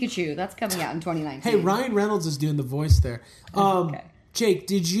 Detective Pikachu. That's coming out in 2019. Hey, Ryan Reynolds is doing the voice there. Okay. Jake,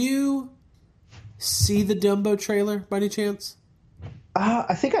 did you see the Dumbo trailer by any chance?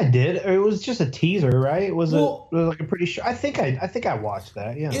 I think I did. It was just a teaser, right? Was it like a pretty sure? I think I watched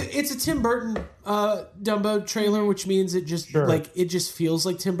that. Yeah, it's a Tim Burton Dumbo trailer, which means it just it just feels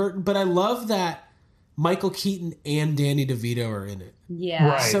like Tim Burton. But I love that Michael Keaton and Danny DeVito are in it. Yeah,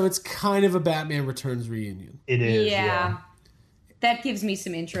 right. So it's kind of a Batman Returns reunion. It is. Yeah. That gives me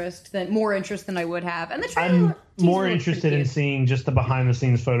some more interest than I would have. And the trailer, I'm more interested in seeing just the behind the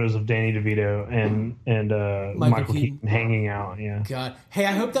scenes photos of Danny DeVito and Michael Keaton hanging out. Yeah. God. Hey,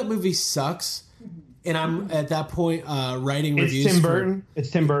 I hope that movie sucks. And I'm at that point writing reviews. It's Tim Burton. It's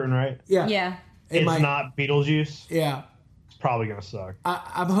Tim Burton, right? Yeah. Yeah. It's not Beetlejuice. Yeah. It's probably gonna suck.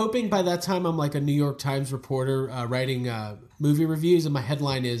 I'm hoping by that time I'm like a New York Times reporter writing movie reviews, and my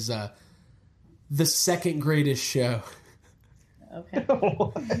headline is the second greatest show. Okay.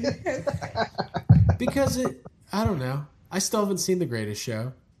 Because I don't know. I still haven't seen The Greatest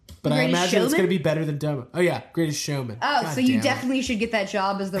Show. But I imagine Showman? it's going to be better than Dumbo. Oh, yeah. Greatest Showman. Oh, God so you damn it. definitely should get that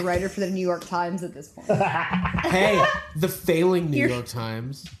job as the writer for the New York Times at this point. Hey, the failing New York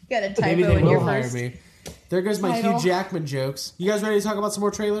Times. Got a typo Maybe they in your will hire first me. There goes my title. Hugh Jackman jokes. You guys ready to talk about some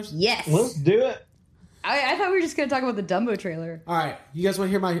more trailers? Yes. Let's do it. I thought we were just going to talk about the Dumbo trailer. All right. You guys want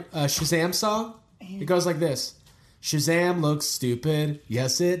to hear my Shazam song? It goes like this. Shazam looks stupid.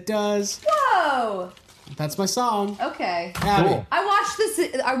 Yes, it does. Whoa. That's my song. Okay. Abby. Cool. I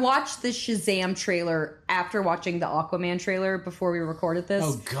watched the Shazam trailer after watching the Aquaman trailer before we recorded this.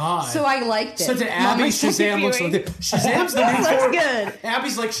 Oh, God. So I liked it. So to Abby, Shazam looks like Shazam's the new looks good.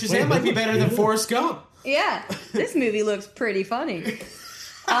 Abby's like, Shazam might be better than Forrest Gump. Yeah. This movie looks pretty funny.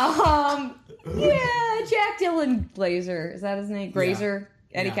 Yeah, Jack Dylan Glazer. Is that his name? Grazer? Yeah.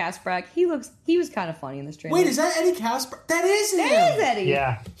 Eddie Kaspbrak. He was kind of funny in this trailer. Wait, is that Eddie Kaspbrak? That is him. That is Eddie.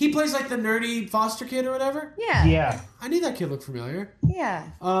 Yeah. He plays like the nerdy foster kid or whatever? Yeah. Yeah. I knew that kid looked familiar. Yeah.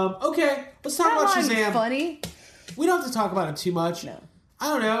 Okay, let's talk about Shazam. Funny. We don't have to talk about it too much. No. I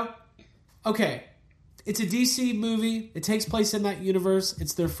don't know. Okay. It's a DC movie. It takes place in that universe.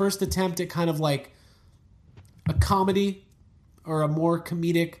 It's their first attempt at kind of like a comedy or a more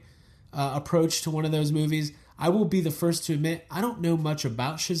comedic approach to one of those movies. I will be the first to admit, I don't know much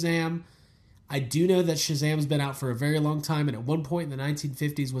about Shazam. I do know that Shazam's been out for a very long time, and at one point in the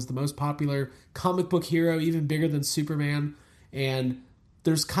 1950s was the most popular comic book hero, even bigger than Superman. And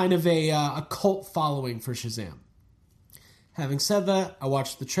there's kind of a cult following for Shazam. Having said that, I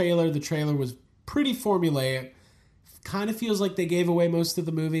watched the trailer. The trailer was pretty formulaic. Kind of feels like they gave away most of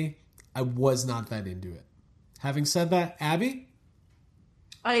the movie. I was not that into it. Having said that, Abby?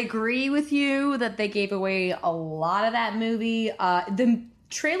 I agree with you that they gave away a lot of that movie. The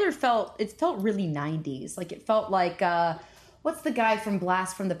trailer felt really 90s. Like it felt like what's the guy from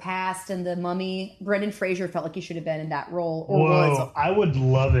Blast from the Past and The Mummy? Brendan Fraser felt like he should have been in that role. Or Whoa, I would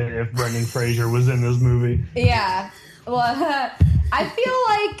love it if Brendan Fraser was in this movie. Yeah. Well, I feel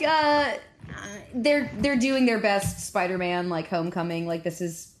like they're doing their best Spider-Man, like Homecoming. Like this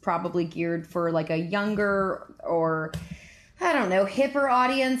is probably geared for like a younger or I don't know, hipper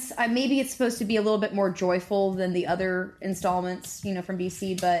audience. Maybe it's supposed to be a little bit more joyful than the other installments, from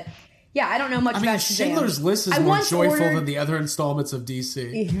DC. But yeah, I don't know much about Shazam. Schindler's List is more joyful than the other installments of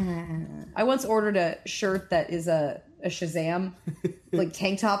DC. Yeah. I once ordered a shirt that is a Shazam like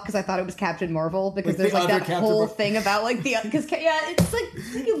tank top because I thought it was Captain Marvel because there's like that whole thing about like because it's like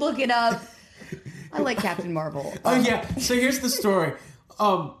you can look it up. I like Captain Marvel. Oh yeah. So here's the story.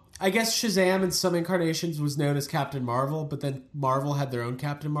 I guess Shazam in some incarnations was known as Captain Marvel, but then Marvel had their own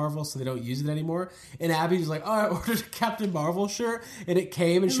Captain Marvel, so they don't use it anymore. And Abby was like, "Oh, I ordered a Captain Marvel shirt, and it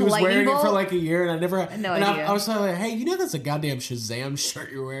came, and she was wearing it for like a year, and I never had no idea." I was like, "Hey, that's a goddamn Shazam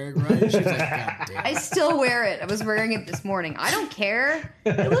shirt you're wearing, right?" She's like, "God damn." I still wear it. I was wearing it this morning. I don't care.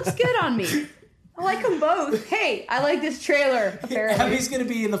 It looks good on me. I like them both. Hey, I like this trailer, apparently. Abby's going to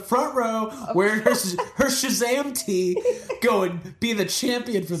be in the front row wearing her Shazam tee, going, be the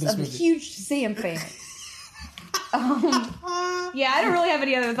champion for this movie. I'm a huge Shazam fan. Yeah, I don't really have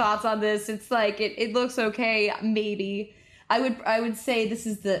any other thoughts on this. It's like, it looks okay, maybe. I would say this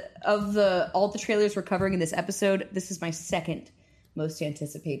is all the trailers we're covering in this episode, this is my second most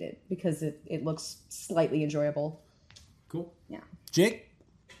anticipated because it looks slightly enjoyable. Cool. Yeah. Jake?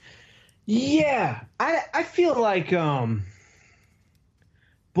 Yeah, I feel like, boy,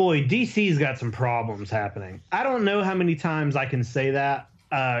 DC's got some problems happening. I don't know how many times I can say that.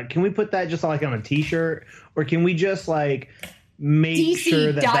 Can we put that just like on a T-shirt, or can we just like make DC,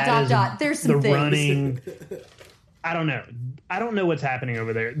 sure that There's some things. Running? I don't know. I don't know what's happening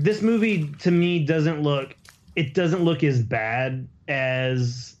over there. This movie to me doesn't look as bad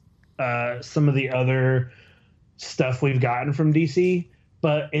as some of the other stuff we've gotten from DC.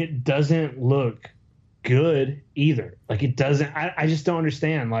 But it doesn't look good either. Like it doesn't. I just don't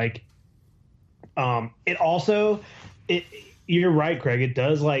understand. Like, it also, you're right, Craig. It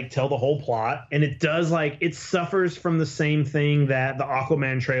does like tell the whole plot, and it does like it suffers from the same thing that the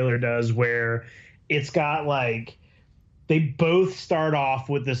Aquaman trailer does, where it's got like they both start off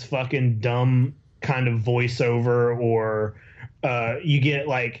with this fucking dumb kind of voiceover, or you get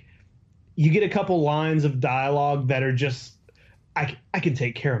a couple lines of dialogue that are just. I can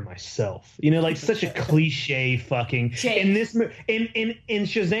take care of myself, like such a cliche fucking. In this in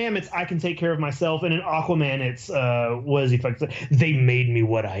Shazam, it's I can take care of myself, and in Aquaman, it's what is he fucking? They made me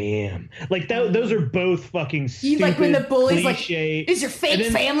what I am. Like those are both fucking stupid. You like when the bully's cliche. Like, is your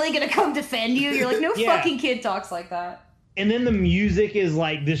fake family gonna come defend you? You're like, no fucking kid talks like that. And then the music is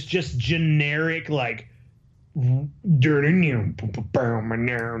like this just generic like. It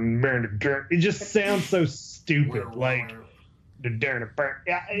just sounds so stupid, like. I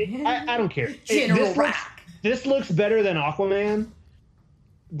don't care. This looks better than Aquaman.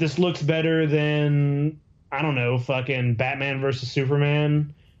 This looks better than I don't know, fucking Batman versus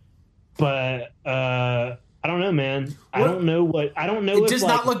Superman. But I don't know, man. I don't know. It does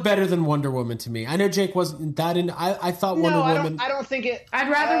not look better than Wonder Woman to me. I know Jake wasn't that in. I thought Wonder Woman. I don't think it. I'd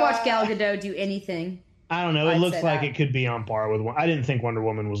rather watch Gal Gadot do anything. I don't know. It looks like it could be on par with one. I didn't think Wonder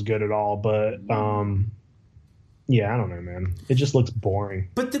Woman was good at all, but yeah, I don't know, man. It just looks boring.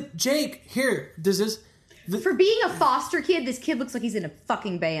 But Jake, here, does this... For being a foster kid, this kid looks like he's in a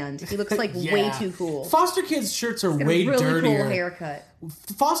fucking band. He looks like way too cool. Foster kids' shirts are way dirtier. Really cool haircut.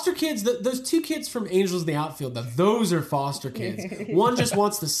 Foster kids, those two kids from Angels in the Outfield, those are foster kids. One just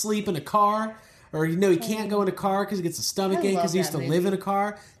wants to sleep in a car, or he can't go in a car because he gets a stomach ache because he used to live in a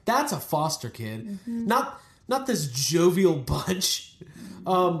car. That's a foster kid. Mm-hmm. Not this jovial bunch.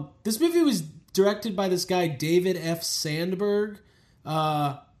 This movie was directed by this guy, David F. Sandberg.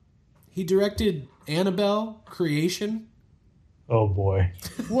 He directed Annabelle Creation. Oh, boy.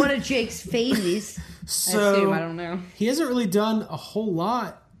 One of Jake's favies. I don't know. He hasn't really done a whole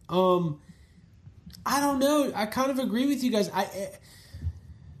lot. I don't know. I kind of agree with you guys.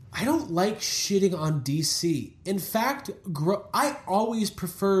 I don't like shitting on DC. In fact, I always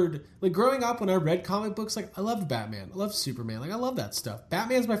preferred, like growing up when I read comic books, like I loved Batman. I loved Superman. Like I love that stuff.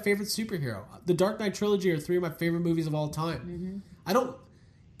 Batman's my favorite superhero. The Dark Knight trilogy are 3 of my favorite movies of all time. Mm-hmm.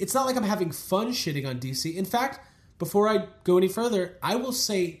 It's not like I'm having fun shitting on DC. In fact, before I go any further, I will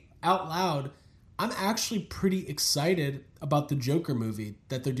say out loud, I'm actually pretty excited about the Joker movie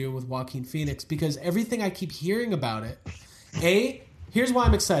that they're doing with Joaquin Phoenix because everything I keep hearing about it, here's why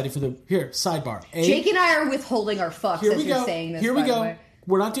I'm excited for sidebar. Jake and I are withholding our fucks as you're saying this. Here we go.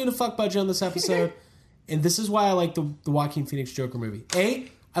 We're not doing a fuck budget on this episode. And this is why I like the Joaquin Phoenix Joker movie.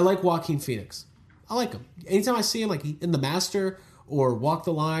 I like Joaquin Phoenix. I like him. Anytime I see him, like in The Master or Walk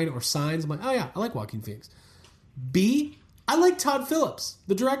the Line or Signs, I'm like, oh yeah, I like Joaquin Phoenix. I I like Todd Phillips,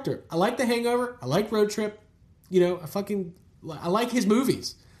 the director. I like The Hangover. I like Road Trip. I like his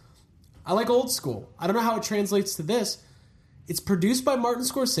movies. I like Old School. I don't know how it translates to this. It's produced by Martin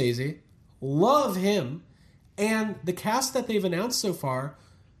Scorsese. Love him. And the cast that they've announced so far,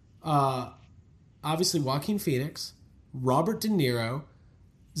 obviously Joaquin Phoenix, Robert De Niro,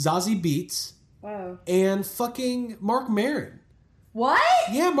 Zazie Beetz, wow, and fucking Mark Maron. What?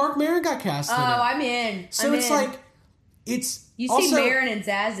 Yeah, Mark Maron got cast in it. Oh, I'm in. So it's like, You also, see Maron and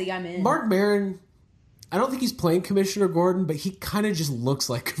Zazie, I'm in. Mark Maron, I don't think he's playing Commissioner Gordon, but he kind of just looks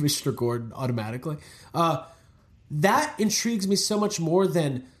like Commissioner Gordon automatically. That intrigues me so much more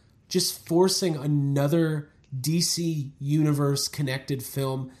than just forcing another DC Universe connected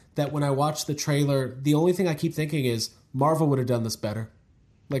film that when I watch the trailer, the only thing I keep thinking is Marvel would have done this better.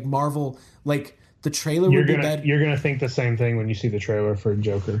 Like Marvel, like the trailer would be better. You're going to think the same thing when you see the trailer for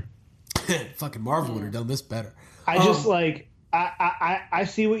Joker. Fucking Marvel would have done this better. I just like, I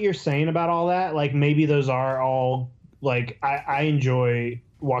see what you're saying about all that. Like maybe those are all like, I enjoy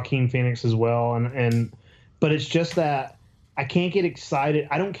Joaquin Phoenix as well. But it's just that I can't get excited.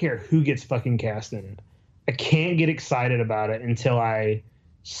 I don't care who gets fucking cast in it. I can't get excited about it until I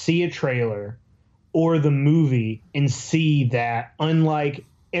see a trailer or the movie and see that, unlike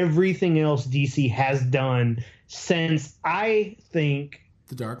everything else DC has done since, I think,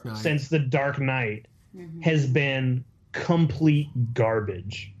 The Dark Knight, Mm-hmm. has been complete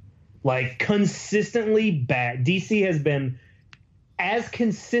garbage. Like consistently bad. DC has been as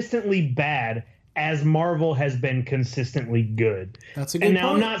consistently bad as Marvel has been consistently good. That's a good point. And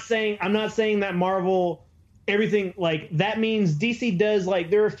now I'm not saying that Marvel, everything, like that means DC does, like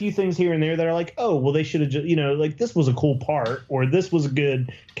there are a few things here and there that are like, oh well, they should have just, like this was a cool part or this was a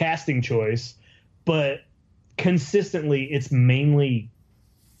good casting choice, but consistently it's mainly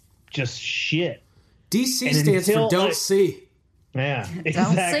just shit. DC stands for don't see. Yeah,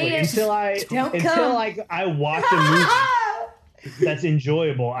 exactly. Until I watch a movie that's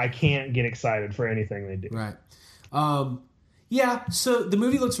enjoyable, I can't get excited for anything they do. Right. Yeah, so the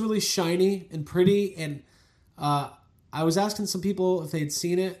movie looks really shiny and pretty, and I was asking some people if they'd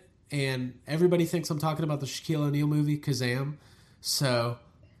seen it, and everybody thinks I'm talking about the Shaquille O'Neal movie, Kazam. So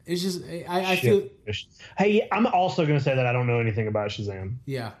it's just, I feel... Hey, I'm also going to say that I don't know anything about Shazam.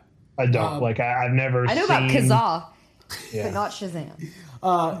 Yeah. I don't. I've never I know seen... about Kazaa, Yeah. but not Shazam.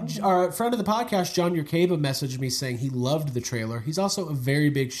 Our friend of the podcast, John Yerkeba, messaged me saying he loved the trailer. He's also a very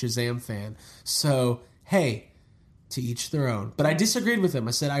big Shazam fan. So, hey, to each their own. But I disagreed with him.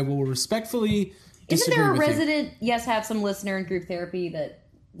 I said I will respectfully disagree Isn't there a with resident, yes, have some listener in group therapy that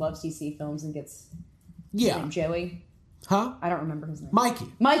loves DC films and gets his name, Joey? Huh? I don't remember his name. Mikey.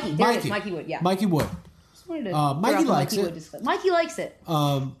 There it is. Mikey Wood, yeah. Mikey Wood. Just wanted to Mikey likes it. Mikey likes it.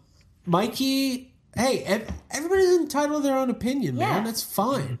 Mikey, hey, everybody's entitled to their own opinion, man. Yeah. That's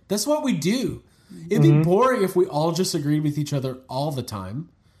fine. That's what we do. It'd be boring if we all just agreed with each other all the time.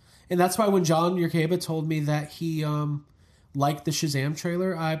 And that's why when John Yerkeba told me that he liked the Shazam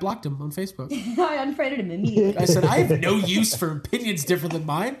trailer, I blocked him on Facebook. I unfriended him immediately. I said, I have no use for opinions different than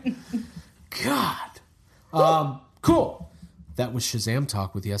mine. God. Cool. That was Shazam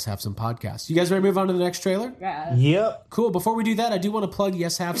Talk with Yes Have Some Podcast. You guys ready to move on to the next trailer? Yeah. Yep. Cool. Before we do that, I do want to plug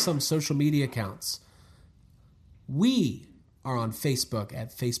Yes Have Some social media accounts. We are on Facebook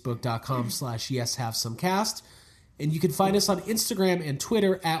at facebook.com/YesHaveSomeCast. And you can find us on Instagram and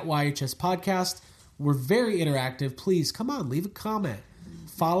Twitter at YHS Podcast. We're very interactive. Please, come on, leave a comment.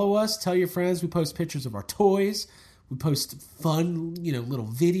 Follow us. Tell your friends. We post pictures of our toys. We post fun, little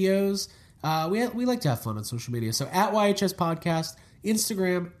videos. We like to have fun on social media. So at YHS Podcast,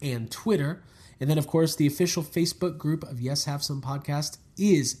 Instagram, and Twitter. And then, of course, the official Facebook group of Yes Have Some Podcast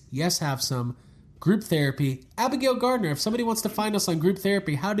is Yes Have Some Group Therapy. Abigail Gardner, if somebody wants to find us on Group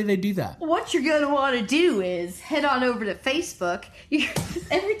Therapy, how do they do that? What you're going to want to do is head on over to Facebook.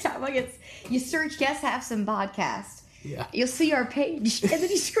 Every time you search Yes Have Some Podcast, yeah, you'll see our page. And then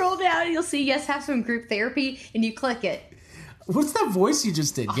you scroll down and you'll see Yes Have Some Group Therapy, and you click it. What's that voice you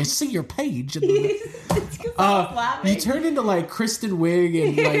just did? You see your page. And it's 'cause I was laughing. You turned into like Kristen Wiig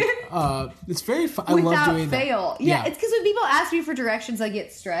and it's very fun. I love doing fail. that. Yeah, it's because when people ask me for directions, I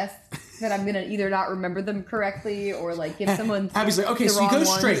get stressed that I'm gonna either not remember them correctly or like give someone. Abby's like, okay, the so you go wrong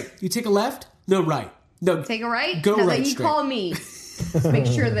straight. ones. You take a left. No, right. No, take a right. Go no, right. Then you straight. call me. Just make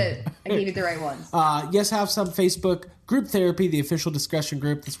sure that I gave you the right ones. Yes, Have Some Facebook Group Therapy, the official discussion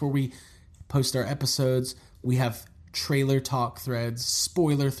group. That's where we post our episodes. We have trailer talk threads,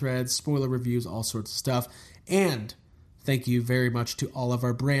 spoiler reviews, all sorts of stuff. And thank you very much to all of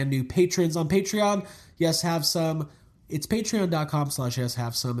our brand new patrons on Patreon. Yes, Have Some. It's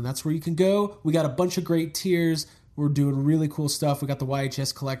patreon.com/YesHaveSome, and that's where you can go. We got a bunch of great tiers. We're doing really cool stuff. We got the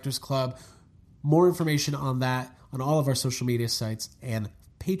YHS Collectors Club. More information on that on all of our social media sites and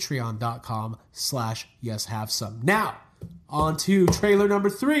patreon.com/yeshavesome. Now, on to trailer number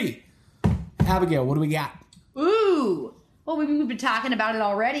 3. Abigail, what do we got? Ooh. Well, we've been talking about it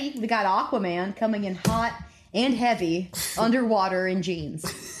already. We got Aquaman coming in hot and heavy, underwater in jeans.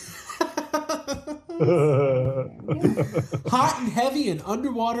 Hot and heavy and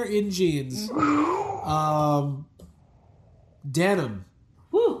underwater in jeans. Denim.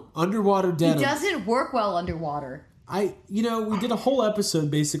 Whew. Underwater denim. He doesn't work well underwater. We did a whole episode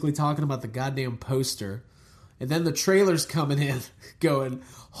basically talking about the goddamn poster. And then the trailer's coming in going,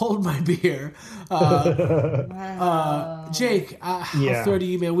 hold my beer. Jake, I'll throw to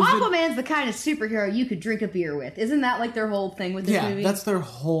you, man. Aquaman's the kind of superhero you could drink a beer with. Isn't that like their whole thing with this movie? Yeah, that's their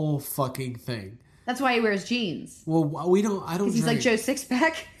whole fucking thing. That's why he wears jeans. Well, I don't drink. He's like Joe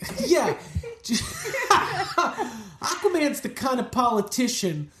Sixpack? Yeah. Aquaman's the kind of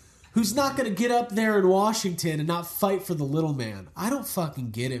politician who's not going to get up there in Washington and not fight for the little man. I don't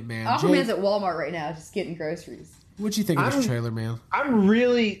fucking get it, man. Aquaman's at Walmart right now just getting groceries. What'd you think of this trailer, man? I'm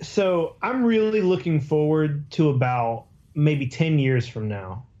really looking forward to about maybe 10 years from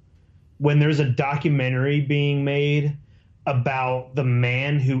now when there's a documentary being made about the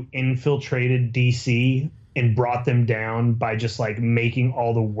man who infiltrated DC and brought them down by just like making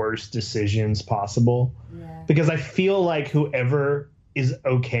all the worst decisions possible. Yeah. Because I feel like whoever is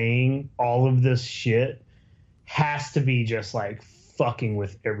okaying all of this shit has to be just like fucking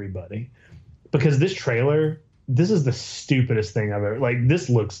with everybody. Because this trailer, this is the stupidest thing I've ever, like, this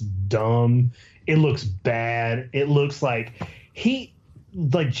looks dumb. It looks bad. It looks like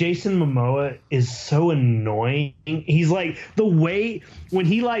Jason Momoa is so annoying. He's like, the way when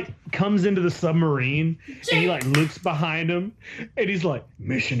he like comes into the submarine and he like looks behind him and he's like,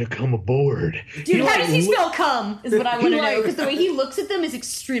 mission to come aboard. Dude, how does he spell come is what I want to know, because the way he looks at them is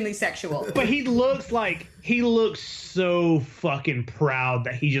extremely sexual. But he looks so fucking proud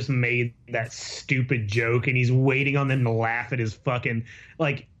that he just made that stupid joke and he's waiting on them to laugh at his fucking,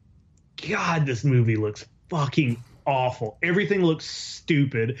 like, God, this movie looks fucking awful. Everything looks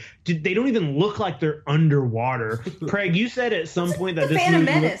stupid. They don't even look like they're underwater. Craig, you said at some point that the this Phantom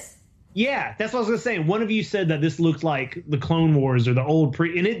movie Menace. Yeah, that's what I was gonna say. One of you said that this looked like the Clone Wars or the old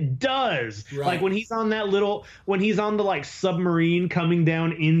and it does. Right. Like when he's on the like submarine coming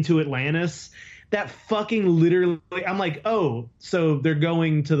down into Atlantis, that fucking literally, I'm like, oh, so they're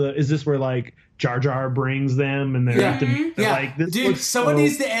going to is this where like Jar Jar brings them and they're like, this. Dude, someone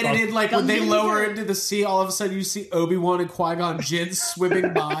needs to edit in like when they lower into the sea, all of a sudden you see Obi-Wan and Qui-Gon Jinn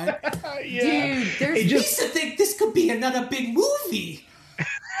swimming by. Yeah. Dude, I used to think this could be another big movie.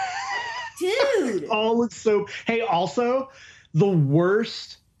 Dude. All looks so. Hey, also the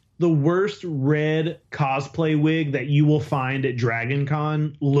worst red cosplay wig that you will find at Dragon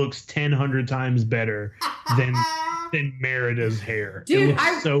Con looks 1,000 times better than Merida's hair. Dude, it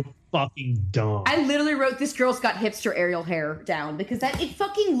looks so fucking dumb. I literally wrote "This girl's got hipster Ariel hair" down because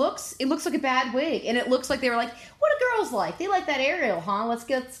it looks like a bad wig, and it looks like they were like, "What do girls like? They like that Ariel, huh? Let's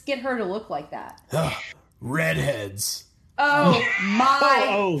get her to look like that." Redheads. Oh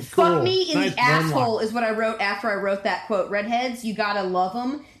my! Cool. Fuck me in the asshole is what I wrote after I wrote that quote. Redheads, you gotta love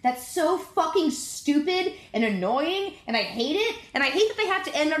them. That's so fucking stupid and annoying, and I hate it. And I hate that they have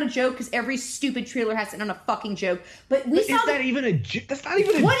to end on a joke because every stupid trailer has to end on a fucking joke. But we saw That's not even a joke. What is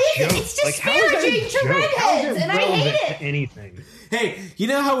it? It's disparaging to redheads, and I hate it. To anything. Hey, you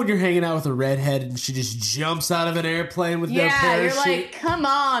know how when you're hanging out with a redhead and she just jumps out of an airplane with no parachute? You're like, come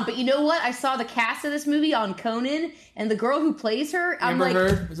on. But you know what? I saw the cast of this movie on Conan, and the girl who plays her, I'm Amber like,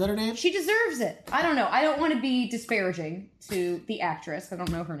 Heard? Is that her name? She deserves it. I don't know. I don't want to be disparaging to the actress. I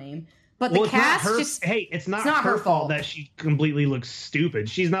don't know her name. But the cast it's not her fault that she completely looks stupid.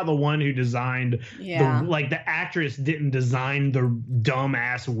 She's not the one who designed the actress didn't design the dumb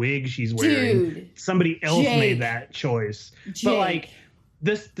ass wig she's wearing. Dude, somebody else made that choice. But like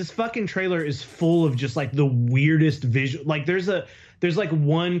this fucking trailer is full of just like the weirdest visual. Like there's like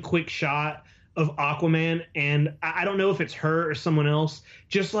one quick shot of Aquaman, and I don't know if it's her or someone else,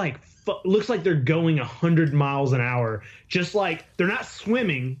 just like looks like they're going 100 miles an hour. Just like they're not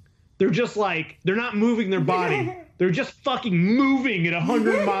swimming. They're just like, they're not moving their body. They're just fucking moving at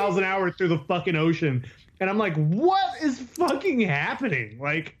 100 miles an hour through the fucking ocean. And I'm like, what is fucking happening?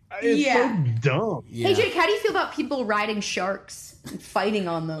 Like, it's so dumb. Yeah. Hey, Jake, how do you feel about people riding sharks and fighting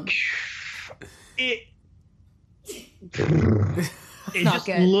on them? It just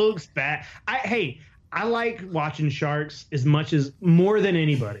looks bad. I like watching sharks more than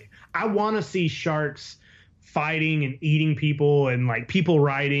anybody. I want to see sharks fighting and eating people and like people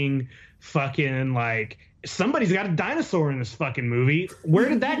riding fucking like somebody's got a dinosaur in this fucking movie. Where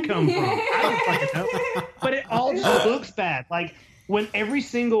did that come from? I don't fucking know. But it all just looks bad. Like when every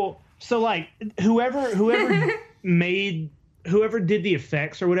single whoever did the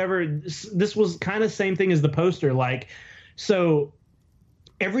effects or whatever, this was kind of same thing as the poster. Like, so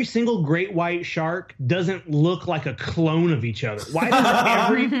every single great white shark doesn't look like a clone of each other. Why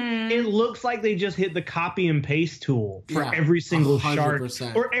does it looks like they just hit the copy and paste tool for every single 100%.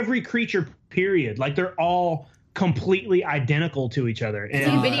 Shark or every creature, period. Like they're all completely identical to each other.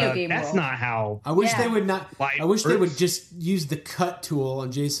 And video game that's world. Not how I wish they would not. I wish they works. would just use the cut tool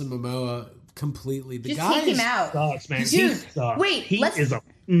on Jason Momoa completely. The Just guy take him out. Sucks, man. Dude, he sucks. wait, he is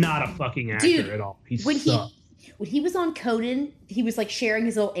not a fucking actor at all. He sucks. When he was on Conan, he was like sharing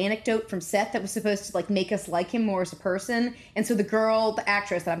his little anecdote from set that was supposed to like make us like him more as a person. And so the girl, the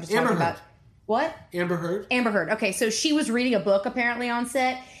actress that I'm just talking about. What? Amber Heard. Amber Heard. Okay, so she was reading a book apparently on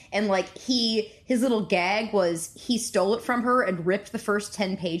set, and like his little gag was he stole it from her and ripped the first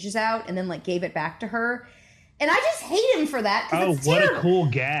 10 pages out and then like gave it back to her. And I just hate him for that. Oh, it's what terrible. a cool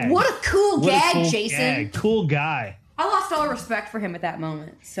gag. What a cool gag, Jason. Gag. Cool guy. I lost all respect for him at that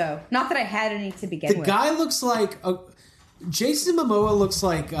moment. So, not that I had any to begin with. The guy looks like Jason Momoa looks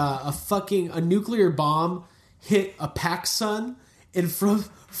like a nuclear bomb hit a PacSun, and from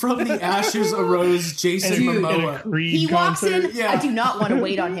the ashes arose Jason Momoa. He walks in. Yeah. I do not want to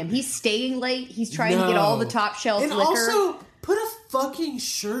wait on him. He's staying late. He's trying to get all the top shelf and liquor. Also, put a fucking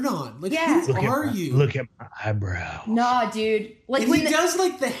shirt on. Like, yeah. who are you? Look at my eyebrow. Nah, dude. Like and when he does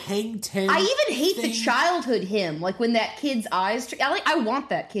like the hang ten. I even hate the childhood him. Like when that kid's eyes. I want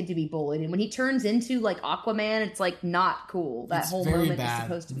that kid to be bullied, and when he turns into like Aquaman, it's like not cool. That whole moment is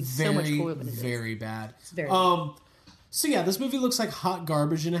supposed to be so much cooler than it is. Very bad. It's very So yeah, this movie looks like hot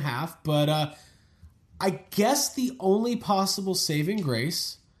garbage and a half, but I guess the only possible saving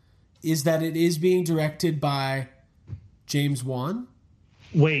grace is that it is being directed by James Wan.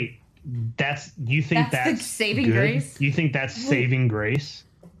 Wait, you think that's the saving good? Grace? You think that's saving grace?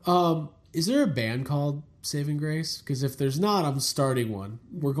 Is there a band called Saving Grace? Because if there's not, I'm starting one.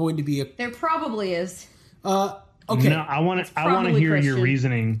 We're going to be There probably is. Okay. No, I want to hear your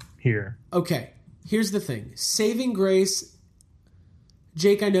reasoning here. Okay. Here's the thing. Saving Grace.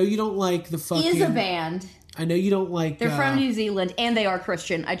 Jake, I know you don't like the fucking... Is a band. I know you don't like... They're from New Zealand, and they are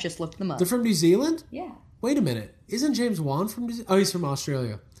Christian. I just looked them up. They're from New Zealand? Yeah. Wait a minute. Isn't James Wan from New Zealand? Oh, he's from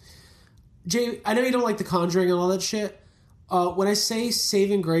Australia. Jay, I know you don't like The Conjuring and all that shit. When I say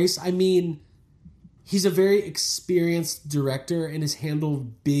Saving Grace, I mean he's a very experienced director and has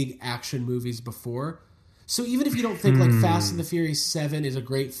handled big action movies before. So even if you don't think like Fast and the Furious 7 is a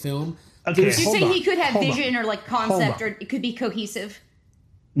great film... Okay, you say he could have vision or like concept, or it could be cohesive.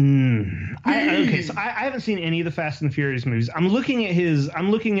 So I haven't seen any of the Fast and the Furious movies. I'm looking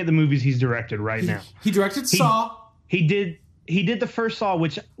at the movies he's directed right now. He directed Saw. He did the first Saw,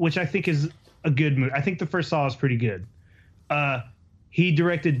 which I think is a good movie. I think the first Saw is pretty good. He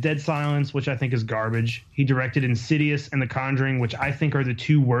directed Dead Silence, which I think is garbage. He directed Insidious and The Conjuring, which I think are the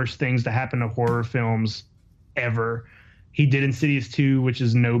two worst things to happen to horror films ever. He did Insidious 2, which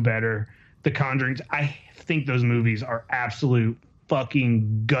is no better. The Conjuring, I think those movies are absolute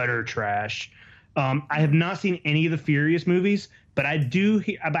fucking gutter trash. I have not seen any of the Furious movies, but I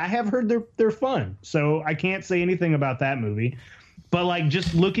have heard they're fun. So I can't say anything about that movie. But like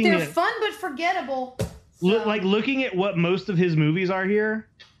just looking they're fun but forgettable. Looking at what most of his movies are here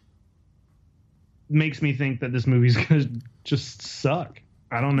makes me think that this movie's gonna just suck.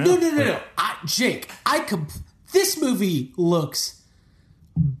 I don't know. No. Jake, this movie looks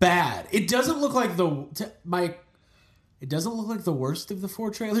bad. It doesn't look like it doesn't look like the worst of the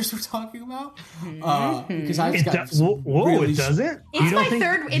 4 trailers we're talking about. Because I've got it doesn't.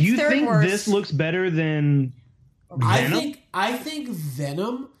 It's third worst. This looks better than Venom? I think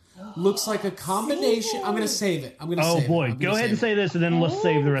Venom looks like a combination. I'm going to save it. Go ahead and say this, and then let's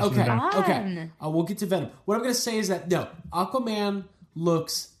save the rest of the Venom. Okay. We'll get to Venom. What I'm going to say is that no, Aquaman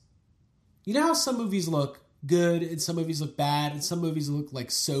looks. You know how some movies look good and some movies look bad and some movies look like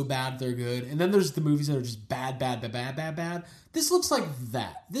so bad they're good, and then there's the movies that are just bad. This looks like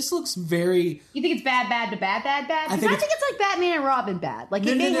that. This looks very... You think it's bad to bad? Because I think it's like Batman and Robin bad. Like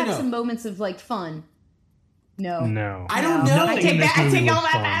it may have some moments of like fun. No. I don't know. I take all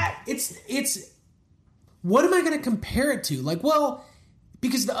that back. It's what am I going to compare it to? Like, well,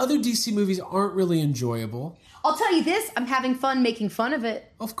 because the other DC movies aren't really enjoyable. I'll tell you this, I'm having fun making fun of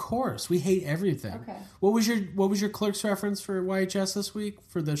it. Of course. We hate everything. Okay. What was your Clerks reference for YHS this week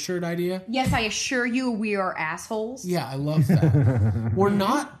for the shirt idea? Yes, I assure you we are assholes. Yeah, I love that. We're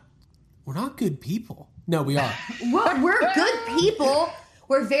not good people. No, we are. We're good people.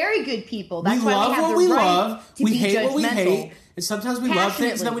 We're very good people. That's we why love we have what the we right love. to We be hate judgmental. what we hate. And sometimes we love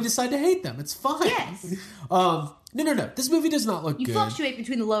things and then we Passionately. decide to hate them. It's fine. Yes. No. This movie does not look You good. fluctuate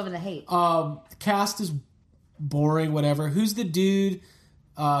between the love and the hate. The cast is boring, whatever. Who's the dude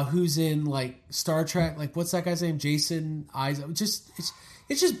who's in like Star Trek? Like, what's that guy's name? Jason Isaac.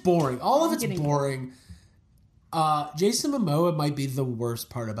 It's just boring. All of it's boring. Jason Momoa might be the worst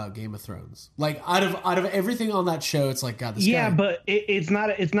part about Game of Thrones. Like out of everything on that show, it's like God. This guy. But it's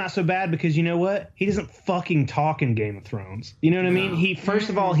not so bad because you know what? He doesn't fucking talk in Game of Thrones. You know what I mean? He first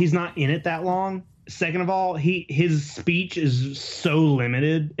of all, he's not in it that long. Second of all, his speech is so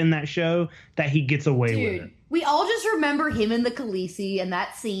limited in that show that he gets away with it. We all just remember him in the Khaleesi and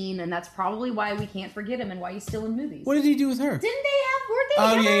that scene, and that's probably why we can't forget him and why he's still in movies. What did he do with her? Weren't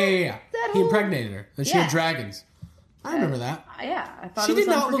they Yeah. He impregnated her, and she had dragons. I remember that. I thought She it was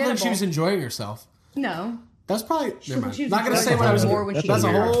did not look like she was unforgettable. enjoying herself. No. That's probably. Never mind. she was Not going to say enjoying what I was. more when she That's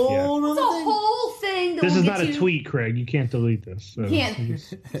was a younger. whole It's other a thing. whole thing that This we'll is get not a to. tweet, Craig. You can't delete this. So. Can't do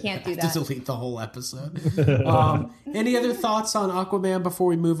that. To delete the whole episode. Any other thoughts on Aquaman before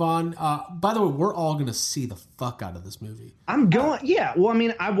we move on? By the way, we're all going to see the fuck out of this movie. I'm going. Yeah. Well, I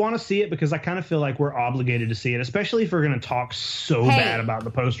mean, I want to see it because I kind of feel like we're obligated to see it, especially if we're going to talk so bad about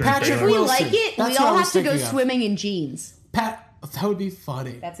the poster. and Patrick If trailer. we Wilson. like it, That's we what all I was have to go thinking of. swimming in jeans. That would be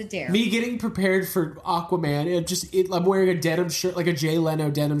funny. That's a dare. Me getting prepared for Aquaman. I'm wearing a denim shirt, like a Jay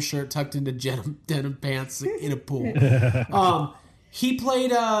Leno denim shirt tucked into denim pants in a pool. He played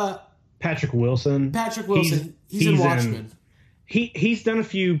Patrick Wilson. He's in Watchmen. He's done a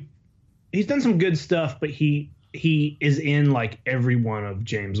few. He's done some good stuff, but he is in like every one of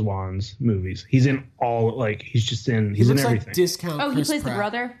James Wan's movies. He's in all he's just in. He's He in looks everything. like discount. Oh, he Chris plays Pratt. the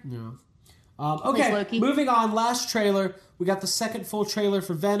brother? Yeah. Plays Okay, Loki. moving on. Last trailer. We got the second full trailer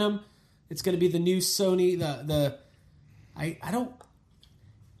for Venom. It's going to be the new Sony.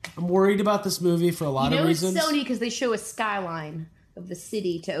 I'm worried about this movie for a lot of reasons. It's Sony because they show a skyline of the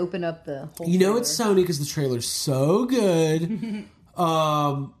city to open up the whole It's Sony because the trailer's so good.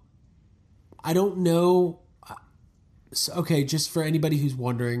 I don't know. Okay, just for anybody who's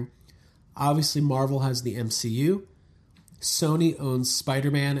wondering, obviously Marvel has the MCU. Sony owns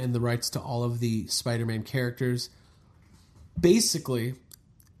Spider-Man and the rights to all of the Spider-Man characters. Basically,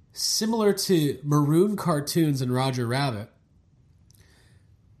 similar to Maroon cartoons and Roger Rabbit,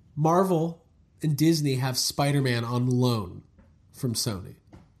 Marvel and Disney have Spider-Man on loan from Sony.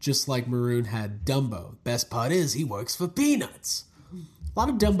 Just like Maroon had Dumbo. Best part is he works for Peanuts. A lot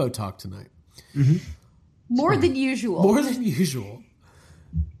of Dumbo talk tonight. Mm-hmm. More than usual. More than usual.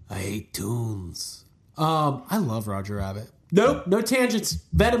 I hate tunes. I love Roger Rabbit. Nope, no tangents.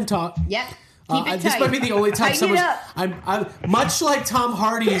 Venom talk. Yep. Keep it this tight. might be the only time Tighten it someone's. up. I'm much like Tom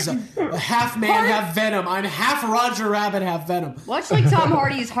Hardy's half man, half Venom. I'm half Roger Rabbit, half Venom. Much like Tom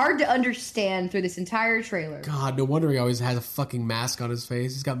Hardy is hard to understand through this entire trailer. God, no wonder he always has a fucking mask on his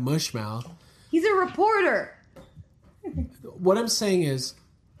face. He's got mush mouth. He's a reporter. What I'm saying is,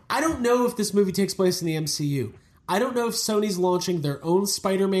 I don't know if this movie takes place in the MCU. I don't know if Sony's launching their own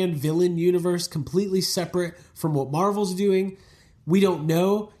Spider-Man villain universe completely separate from what Marvel's doing. We don't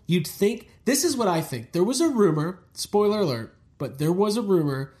know. You'd think... This is what I think. There was a rumor, spoiler alert, but there was a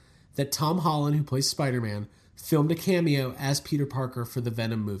rumor that Tom Holland, who plays Spider-Man, filmed a cameo as Peter Parker for the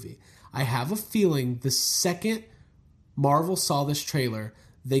Venom movie. I have a feeling the second Marvel saw this trailer,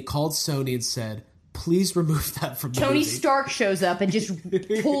 they called Sony and said, please remove that from the Tony movie. Stark shows up and just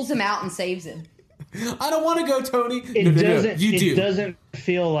pulls him out and saves him. I don't want to go, Tony. It doesn't. You do. It doesn't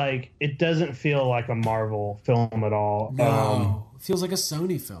feel like a Marvel film at all. No, it feels like a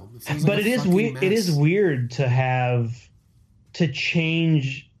Sony film. It feels But like it is weird. It is weird to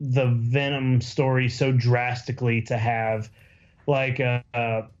change the Venom story so drastically. To have like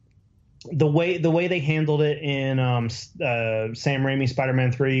the way they handled it in Sam Raimi's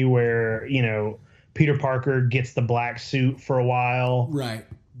Spider-Man 3, where Peter Parker gets the black suit for a while, right?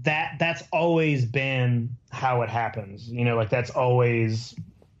 That's always been how it happens. That's always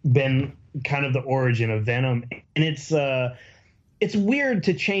been kind of the origin of Venom. And it's weird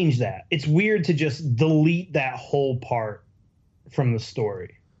to change that. It's weird to just delete that whole part from the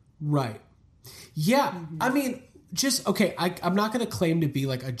story. Right. Yeah. I mean, I'm not going to claim to be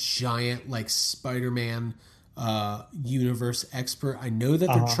like a giant like Spider-Man universe expert. I know that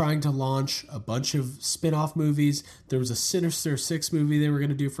they're trying to launch a bunch of spin-off movies. There was a Sinister Six movie they were going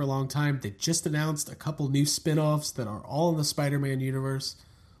to do for a long time. They just announced a couple new spin-offs that are all in the Spider-Man universe.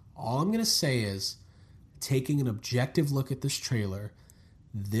 All I'm going to say is, taking an objective look at this trailer,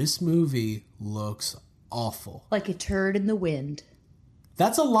 this movie looks awful. Like a turd in the wind.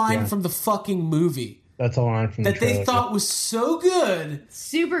 That's a line from the fucking movie. That's a line from the that trailer. they thought was so good.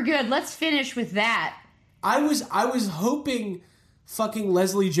 Super good. Let's finish with that. I was hoping fucking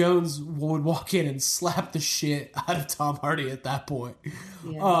Leslie Jones would walk in and slap the shit out of Tom Hardy at that point.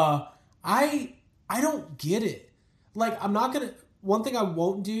 Yeah. I don't get it. Like, I'm not gonna. One thing I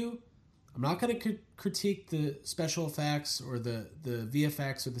won't do. I'm not gonna critique the special effects or the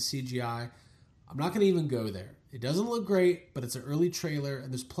VFX or the CGI. I'm not gonna even go there. It doesn't look great, but it's an early trailer,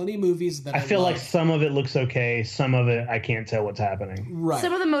 and there's plenty of movies that I feel love. like some of it looks okay, some of it I can't tell what's happening. Right.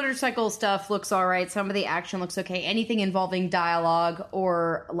 Some of the motorcycle stuff looks all right. Some of the action looks okay. Anything involving dialogue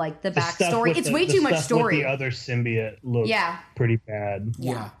or like the backstory, it's way too much story. The other symbiote looks pretty bad.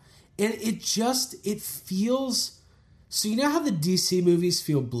 Yeah. And it feels... So you know how the DC movies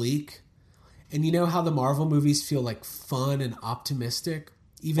feel bleak? And you know how the Marvel movies feel like fun and optimistic?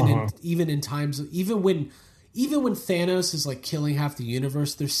 Even in times... Even when Thanos is like killing half the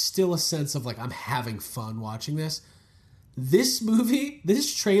universe, there's still a sense of like, I'm having fun watching this. This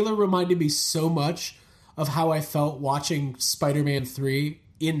trailer reminded me so much of how I felt watching Spider-Man 3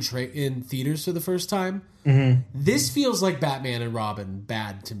 in theaters for the first time. Mm-hmm. This feels like Batman and Robin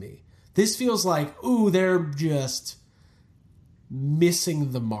bad to me. This feels like, ooh, they're just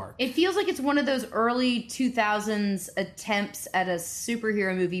missing the mark. It feels like it's one of those early 2000s attempts at a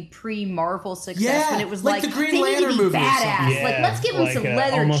superhero movie pre-Marvel success when it was like the Green they Lantern need to be movie badass. Yeah, like, let's give them some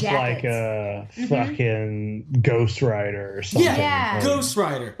leather almost jackets. Like a fucking Ghost Rider or something. Yeah. Ghost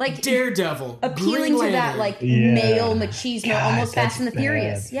Rider, like Daredevil, appealing Green to that like male machismo, almost Fast and the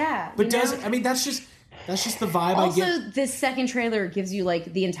Furious. Yeah, but that's just the vibe I get. Also, this second trailer gives you like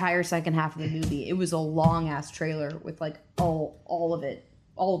the entire second half of the movie. It was a long ass trailer with like all of it.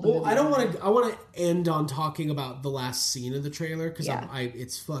 All of the movie. I want to end on talking about the last scene of the trailer because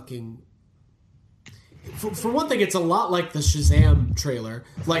it's fucking. For one thing, it's a lot like the Shazam trailer.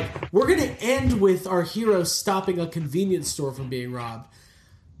 Like, we're gonna end with our hero stopping a convenience store from being robbed.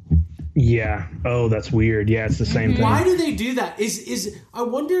 Yeah. Oh, that's weird. Yeah, it's the same thing. Why do they do that? I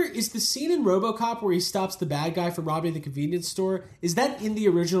wonder, is the scene in RoboCop where he stops the bad guy from robbing the convenience store, is that in the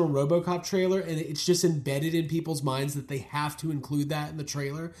original RoboCop trailer and it's just embedded in people's minds that they have to include that in the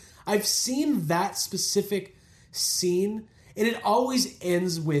trailer? I've seen that specific scene and it always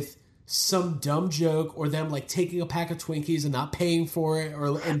ends with some dumb joke or them like taking a pack of Twinkies and not paying for it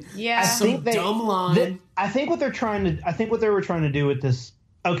some dumb line. I think what they were trying to do with this.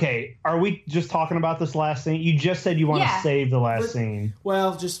 Okay, are we just talking about this last scene? You just said you want to save the last scene.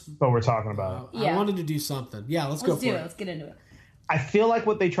 Well, but we're talking about it. I wanted to do something. Yeah, let's go for it. Let's get into it. I feel like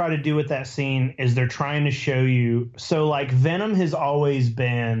what they try to do with that scene is they're trying to show you. So, like, Venom has always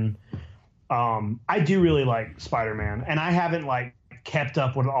been. I do really like Spider-Man, and I haven't like kept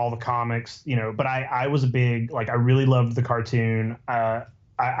up with all the comics, but I was a big I really loved the cartoon. I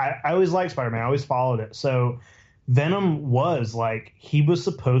always liked Spider-Man. I always followed it. So. Venom was like he was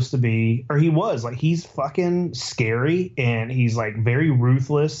supposed to be, or he was like he's fucking scary and he's like very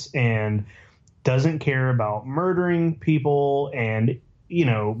ruthless and doesn't care about murdering people and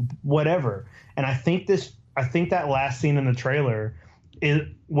whatever. And I think that last scene in the trailer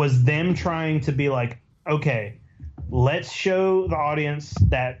was them trying to be like, okay, let's show the audience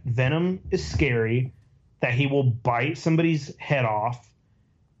that Venom is scary, that he will bite somebody's head off,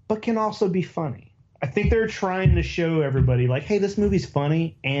 but can also be funny. I think they're trying to show everybody like, hey, this movie's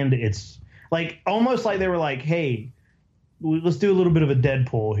funny, and it's like almost like they were like, hey, let's do a little bit of a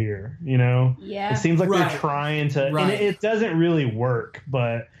Deadpool here, Yeah. It seems like they're trying to, and it doesn't really work.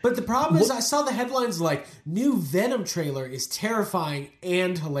 But the problem is, I saw the headlines like new Venom trailer is terrifying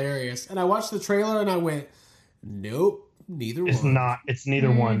and hilarious, and I watched the trailer and I went, nope, neither one. It's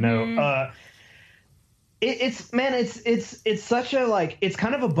neither one. No. It's such a it's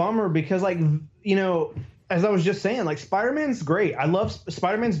kind of a bummer because as I was just saying, like Spider-Man's great. I love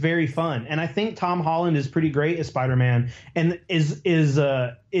Spider-Man's very fun, and I think Tom Holland is pretty great as Spider-Man, and is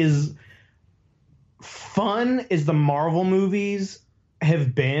fun as the Marvel movies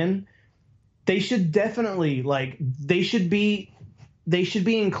have been. They should definitely they should be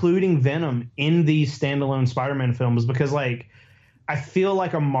including Venom in these standalone Spider-Man films because I feel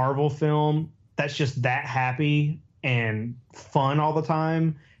like a Marvel film that's just that happy and fun all the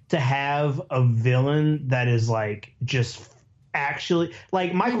time to have a villain that is just actually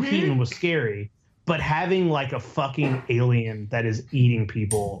Michael Keaton was scary, but having a fucking alien that is eating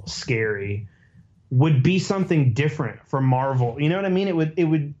people scary would be something different for Marvel. You know what I mean?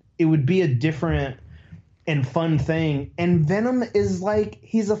 It would be a different and fun thing. And Venom is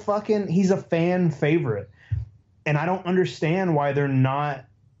he's a fan favorite. And I don't understand why they're not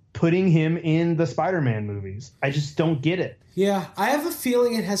putting him in the Spider-Man movies. I just don't get it. Yeah, I have a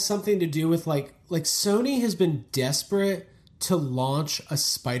feeling it has something to do with like Sony has been desperate to launch a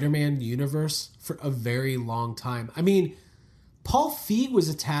Spider-Man universe for a very long time. I mean, Paul Feig was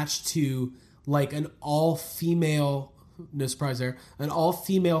attached to like an all-female, no surprise there, an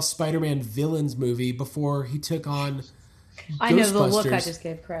all-female Spider-Man villains movie before he took on I know the look I just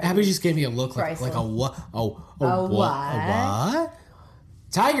gave Craig. Abby just gave me a look like a what? A what?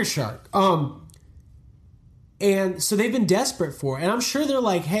 Tiger Shark. And so they've been desperate for it. And I'm sure they're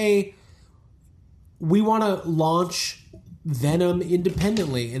like, hey, we want to launch Venom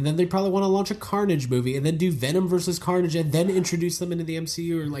independently. And then they probably want to launch a Carnage movie and then do Venom versus Carnage and then introduce them into the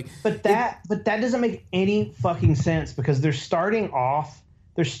MCU or like. But that doesn't make any fucking sense because they're starting off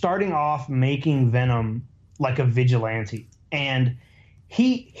making Venom like a vigilante. And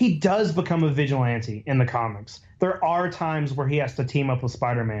he does become a vigilante in the comics. There are times where he has to team up with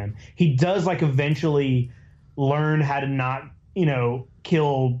Spider-Man. He does like eventually learn how to not,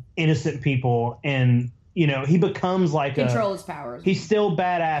 kill innocent people, and he becomes like control his powers. He's still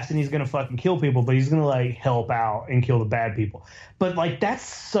badass and he's gonna fucking kill people, but he's gonna like help out and kill the bad people. But like that's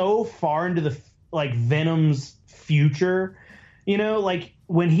so far into the like Venom's future, like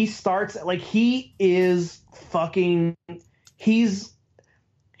when he starts, like he is fucking, he's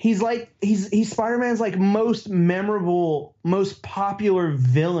Spider-Man's like most memorable, most popular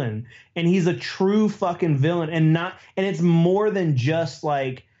villain, and he's a true fucking villain, and it's more than just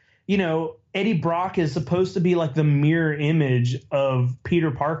like, Eddie Brock is supposed to be like the mirror image of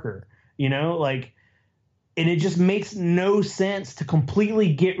Peter Parker, like, and it just makes no sense to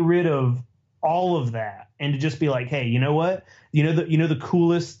completely get rid of all of that and to just be like, hey, you know what? The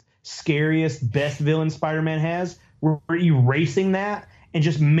coolest, scariest, best villain Spider-Man has? We're erasing that and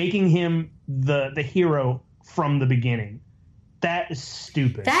just making him the hero from the beginning. That is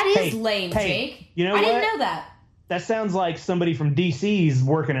stupid. That is lame, Jake. You know I what? didn't know that. That sounds like somebody from DC's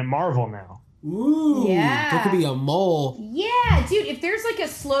working at Marvel now. Ooh, yeah. There could be a mole. Yeah, dude, if there's like a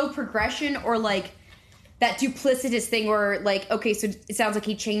slow progression or like that duplicitous thing where like, okay, so it sounds like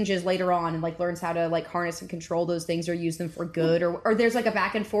he changes later on and like learns how to like harness and control those things or use them for good, or there's like a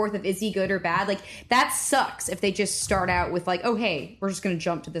back and forth of is he good or bad? Like that sucks if they just start out with like, oh hey, we're just gonna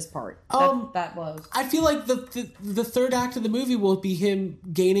jump to this part. That blows. I feel like the third act of the movie will be him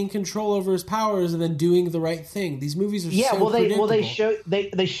gaining control over his powers and then doing the right thing. These movies are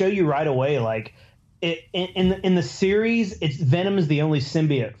they show you right away like. In the series, Venom is the only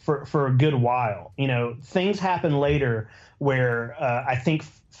symbiote for a good while. Things happen later where I think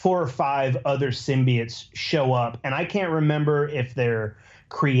 4 or 5 other symbiotes show up, and I can't remember if they're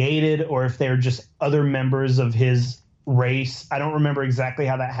created or if they're just other members of his race. I don't remember exactly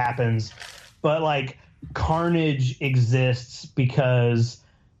how that happens, but like Carnage exists because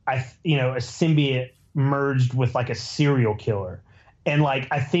a symbiote merged with like a serial killer. And, like,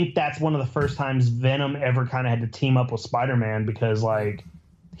 I think that's one of the first times Venom ever kind of had to team up with Spider-Man because, like,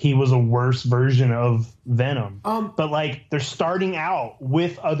 he was a worse version of Venom. But, like, they're starting out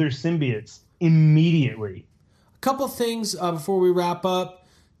with other symbiotes immediately. A couple things before we wrap up.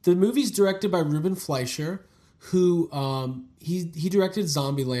 The movie's directed by Ruben Fleischer, who he directed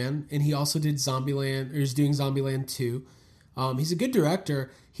Zombieland, and he also did Zombieland, or he's doing Zombieland 2. He's a good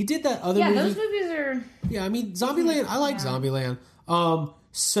director. He did that other movie. Yeah, those movies are... Yeah, I mean, Zombieland, I like Zombieland.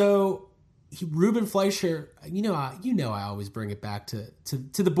 Ruben Fleischer, I always bring it back to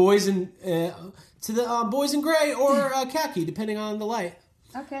the boys in boys in gray or khaki, depending on the light.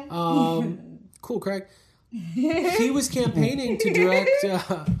 Okay. Cool, Craig. He was campaigning to direct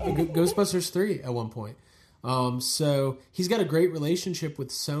Ghostbusters 3 at one point. So he's got a great relationship with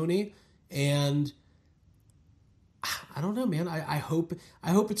Sony, and I don't know, man. I hope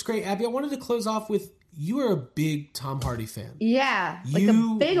it's great. Abby, I wanted to close off with, you are a big Tom Hardy fan. Yeah, like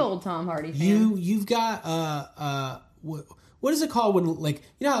a big old Tom Hardy fan. You've got what is it called when, like,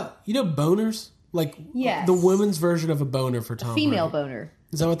 you know boners, like, yes, the women's version of a boner for Tom female Hardy. boner.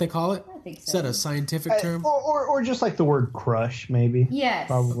 Is that what they call it? I think so. Is that a scientific term? Or just like the word crush, maybe. Yes.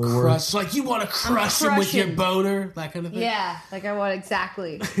 Probably crush. Like you want to crush him with your boner, that kind of thing. Yeah, like I want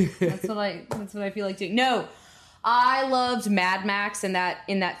exactly. That's what I feel like doing. No, I loved Mad Max, and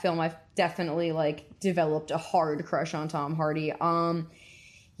in that film I've definitely like developed a hard crush on Tom Hardy.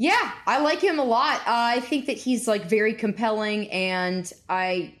 Yeah, I like him a lot. I think that he's like very compelling, and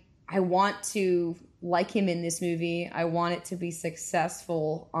I want to like him in this movie. I want it to be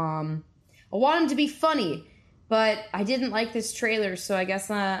successful. I want him to be funny, but I didn't like this trailer, so I guess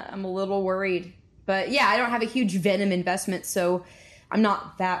I'm a little worried. But yeah, I don't have a huge Venom investment, so I'm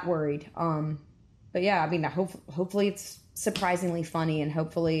not that worried. But yeah, I mean, hopefully it's surprisingly funny, and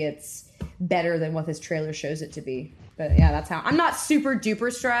hopefully it's better than what this trailer shows it to be. But yeah, that's how I'm not super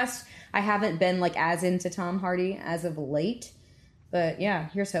duper stressed. I haven't been like as into Tom Hardy as of late, but yeah,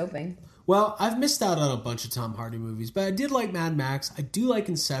 here's hoping. Well, I've missed out on a bunch of Tom Hardy movies, but I did like Mad Max. I do like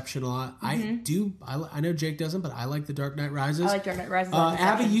Inception a lot. Mm-hmm. I know Jake doesn't, but I like The Dark Knight Rises. I like Dark Knight Rises.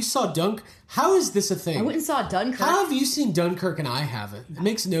 Abby, you saw Dunkirk. How is this a thing? I went and saw Dunkirk. How have you seen Dunkirk and I haven't? It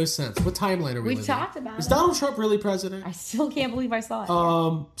makes no sense. What timeline are we living? We've talked about Is it. Donald Trump really president? I still can't believe I saw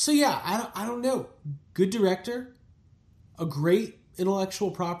it. So yeah, I don't know. Good director, a great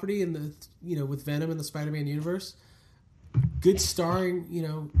intellectual property in the with Venom and the Spider-Man universe. Good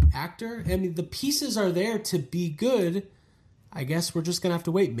starring, actor. I mean, the pieces are there to be good. I guess we're just gonna have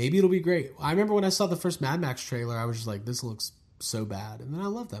to wait. Maybe it'll be great. I remember when I saw the first Mad Max trailer, I was just like, "This looks so bad," and then I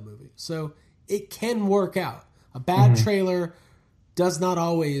love that movie. So it can work out. A bad trailer does not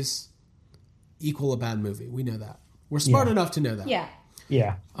always equal a bad movie. We know that. We're smart enough to know that. Yeah.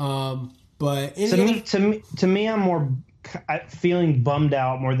 Yeah. But to me, I'm more feeling bummed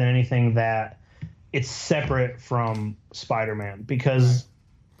out more than anything that it's separate from Spider-Man because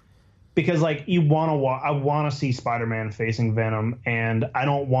like I want to see Spider-Man facing Venom, and I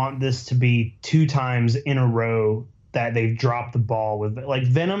don't want this to be 2 times in a row that they've dropped the ball with like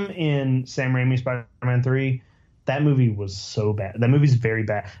Venom in Sam Raimi's Spider-Man 3. That movie was so bad. That movie's very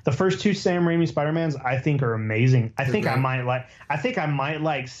bad. The first 2 Sam Raimi Spider-Mans I think are amazing. I think I might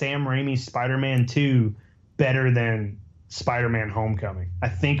like Sam Raimi's Spider-Man 2 better than Spider-Man Homecoming. I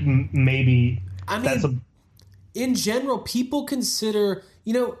think maybe in general, people consider,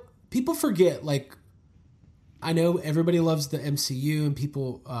 people forget, like, I know everybody loves the MCU and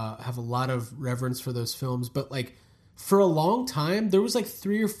people have a lot of reverence for those films, but like for a long time, there was like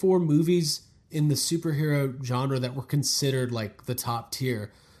 3 or 4 movies in the superhero genre that were considered like the top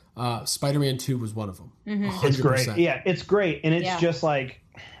tier. Spider-Man 2 was one of them. Mm-hmm. It's great. Yeah, it's great. And it's just like,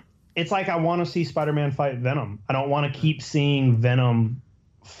 it's like I want to see Spider-Man fight Venom. I don't want to keep seeing Venom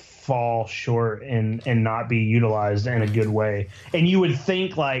fall short and not be utilized in a good way. And you would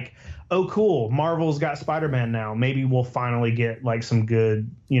think like, oh, cool, Marvel's got Spider-Man now. Maybe we'll finally get like some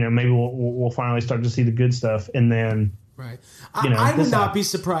good, maybe we'll finally start to see the good stuff. And then, right. I would not be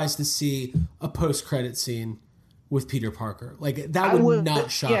surprised to see a post-credit scene with Peter Parker. Like that would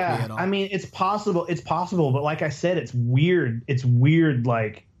not shock me at all. I mean, it's possible, but like I said, it's weird. It's weird.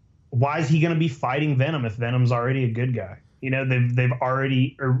 Like, why is he going to be fighting Venom if Venom's already a good guy? They've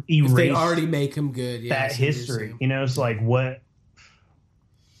already erased. They already make him good. Yeah, that history. It's like what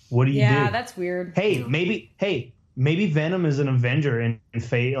do you do? Yeah, that's weird. Hey, maybe Venom is an Avenger in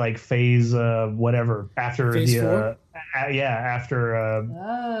phase whatever after phase 4? After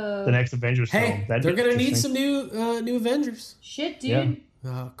the next Avengers film. They're gonna need some new Avengers. Shit, dude.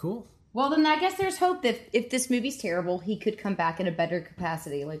 Yeah. Cool. Well, then I guess there's hope that if this movie's terrible, he could come back in a better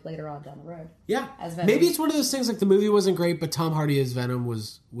capacity, like later on down the road. Yeah, as Venom. Maybe it's one of those things like the movie wasn't great, but Tom Hardy as Venom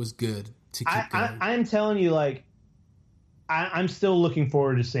was good to keep going. I'm telling you, like, I'm still looking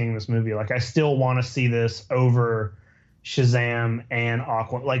forward to seeing this movie. Like, I still want to see this over Shazam and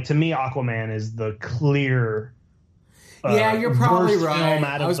Aquaman. Like, to me, Aquaman is the clear. Yeah, you're probably right.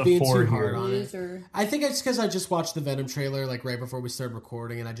 I was being too hard here. on it. I think it's because I just watched the Venom trailer like right before we started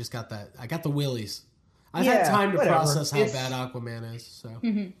recording, and I just got that. I got the willies. I've had time to process how bad Aquaman is. So,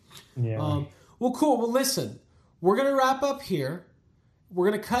 yeah. Well, cool. Well, listen, we're gonna wrap up here. We're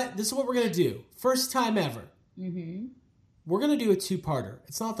gonna cut. This is what we're gonna do. First time ever. Mm-hmm. We're gonna do a 2-parter.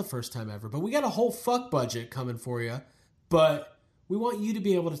 It's not the first time ever, but we got a whole fuck budget coming for you. But we want you to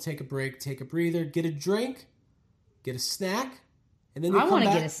be able to take a break, take a breather, get a drink. Get a snack, and then I want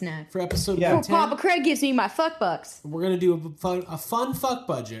to get a snack for episode 110. Papa Craig gives me my fuck bucks. We're gonna do a fun fuck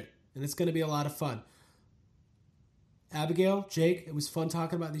budget, and it's gonna be a lot of fun. Abigail, Jake, it was fun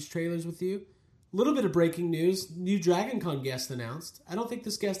talking about these trailers with you. A little bit of breaking news: new Dragon Con guest announced. I don't think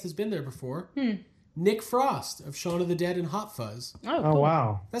this guest has been there before. Nick Frost of Shaun of the Dead and Hot Fuzz. Oh, cool.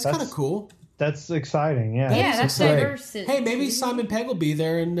 Wow, that's kind of cool. That's exciting. Yeah, that's diverse. Hey, maybe Simon Pegg will be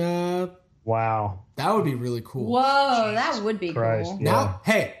there and. Wow. That would be really cool. Whoa, that would be cool. Yeah.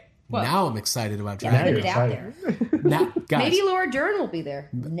 Now I'm excited about Dragon. Put it out there. Now, guys. Maybe Laura Dern will be there.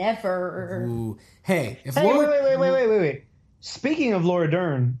 Never. Ooh. Hey, wait. Speaking of Laura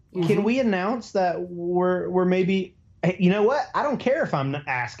Dern, can we announce that we're maybe... Hey, you know what? I don't care if I'm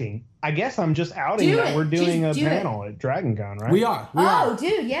asking. I guess I'm just outing that we're doing a panel at Dragon Con, right? We are.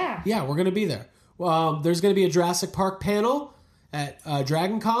 Dude, yeah. Yeah, we're going to be there. There's going to be a Jurassic Park panel at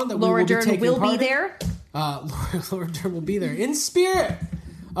Dragon Con that Laura we will Dern be taking will part be there. Laura Dern will be there in spirit.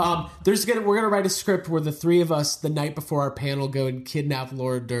 We're gonna write a script where the three of us, the night before our panel, go and kidnap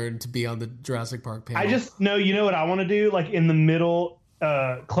Laura Dern to be on the Jurassic Park panel. You know what I want to do? Like in the middle,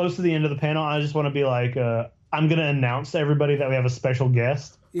 close to the end of the panel, I just want to be like, I'm gonna announce to everybody that we have a special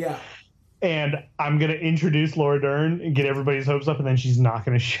guest. Yeah. And I'm going to introduce Laura Dern and get everybody's hopes up, and then she's not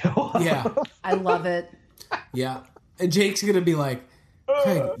going to show up. Yeah. I love it. Yeah. And Jake's going to be like,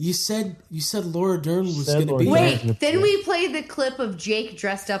 Craig, you said Laura Dern was going to be Wait, then we played the clip of Jake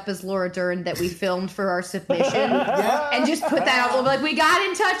dressed up as Laura Dern that we filmed for our submission. And just put that out. Like, we got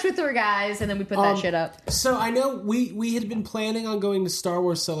in touch with her, guys, and then we put that shit up. So I know we had been planning on going to Star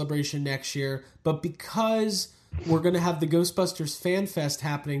Wars Celebration next year, but because we're going to have the Ghostbusters Fan Fest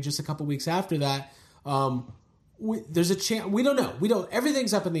happening just a couple weeks after that, there's a chance. We don't know.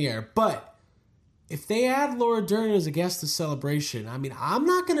 Everything's up in the air. But if they add Laura Dern as a guest to Celebration, I mean, I'm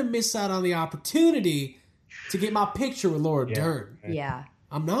not going to miss out on the opportunity to get my picture with Laura Dern. Yeah.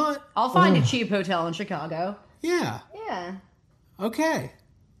 I'm not. I'll find a cheap hotel in Chicago. Yeah. Yeah. Okay.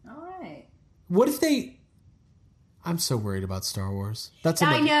 All right. What if they... I'm so worried about Star Wars.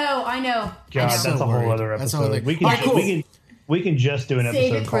 I know. God, that's a whole other episode. We can just do an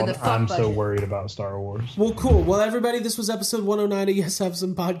episode called I'm So Worried About Star Wars. Well, cool. Well, everybody, this was episode 109 of Yes Have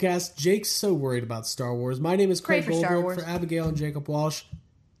Some Podcast. Jake's so worried about Star Wars. My name is Craig Goldberg for Abigail and Jacob Walsh.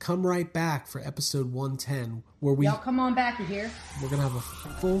 Come right back for episode 110, where Y'all come on back, you hear? We're going to have a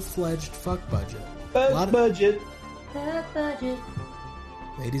full-fledged fuck budget. Fuck budget.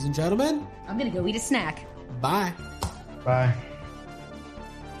 Ladies and gentlemen. I'm going to go eat a snack. Bye. Bye.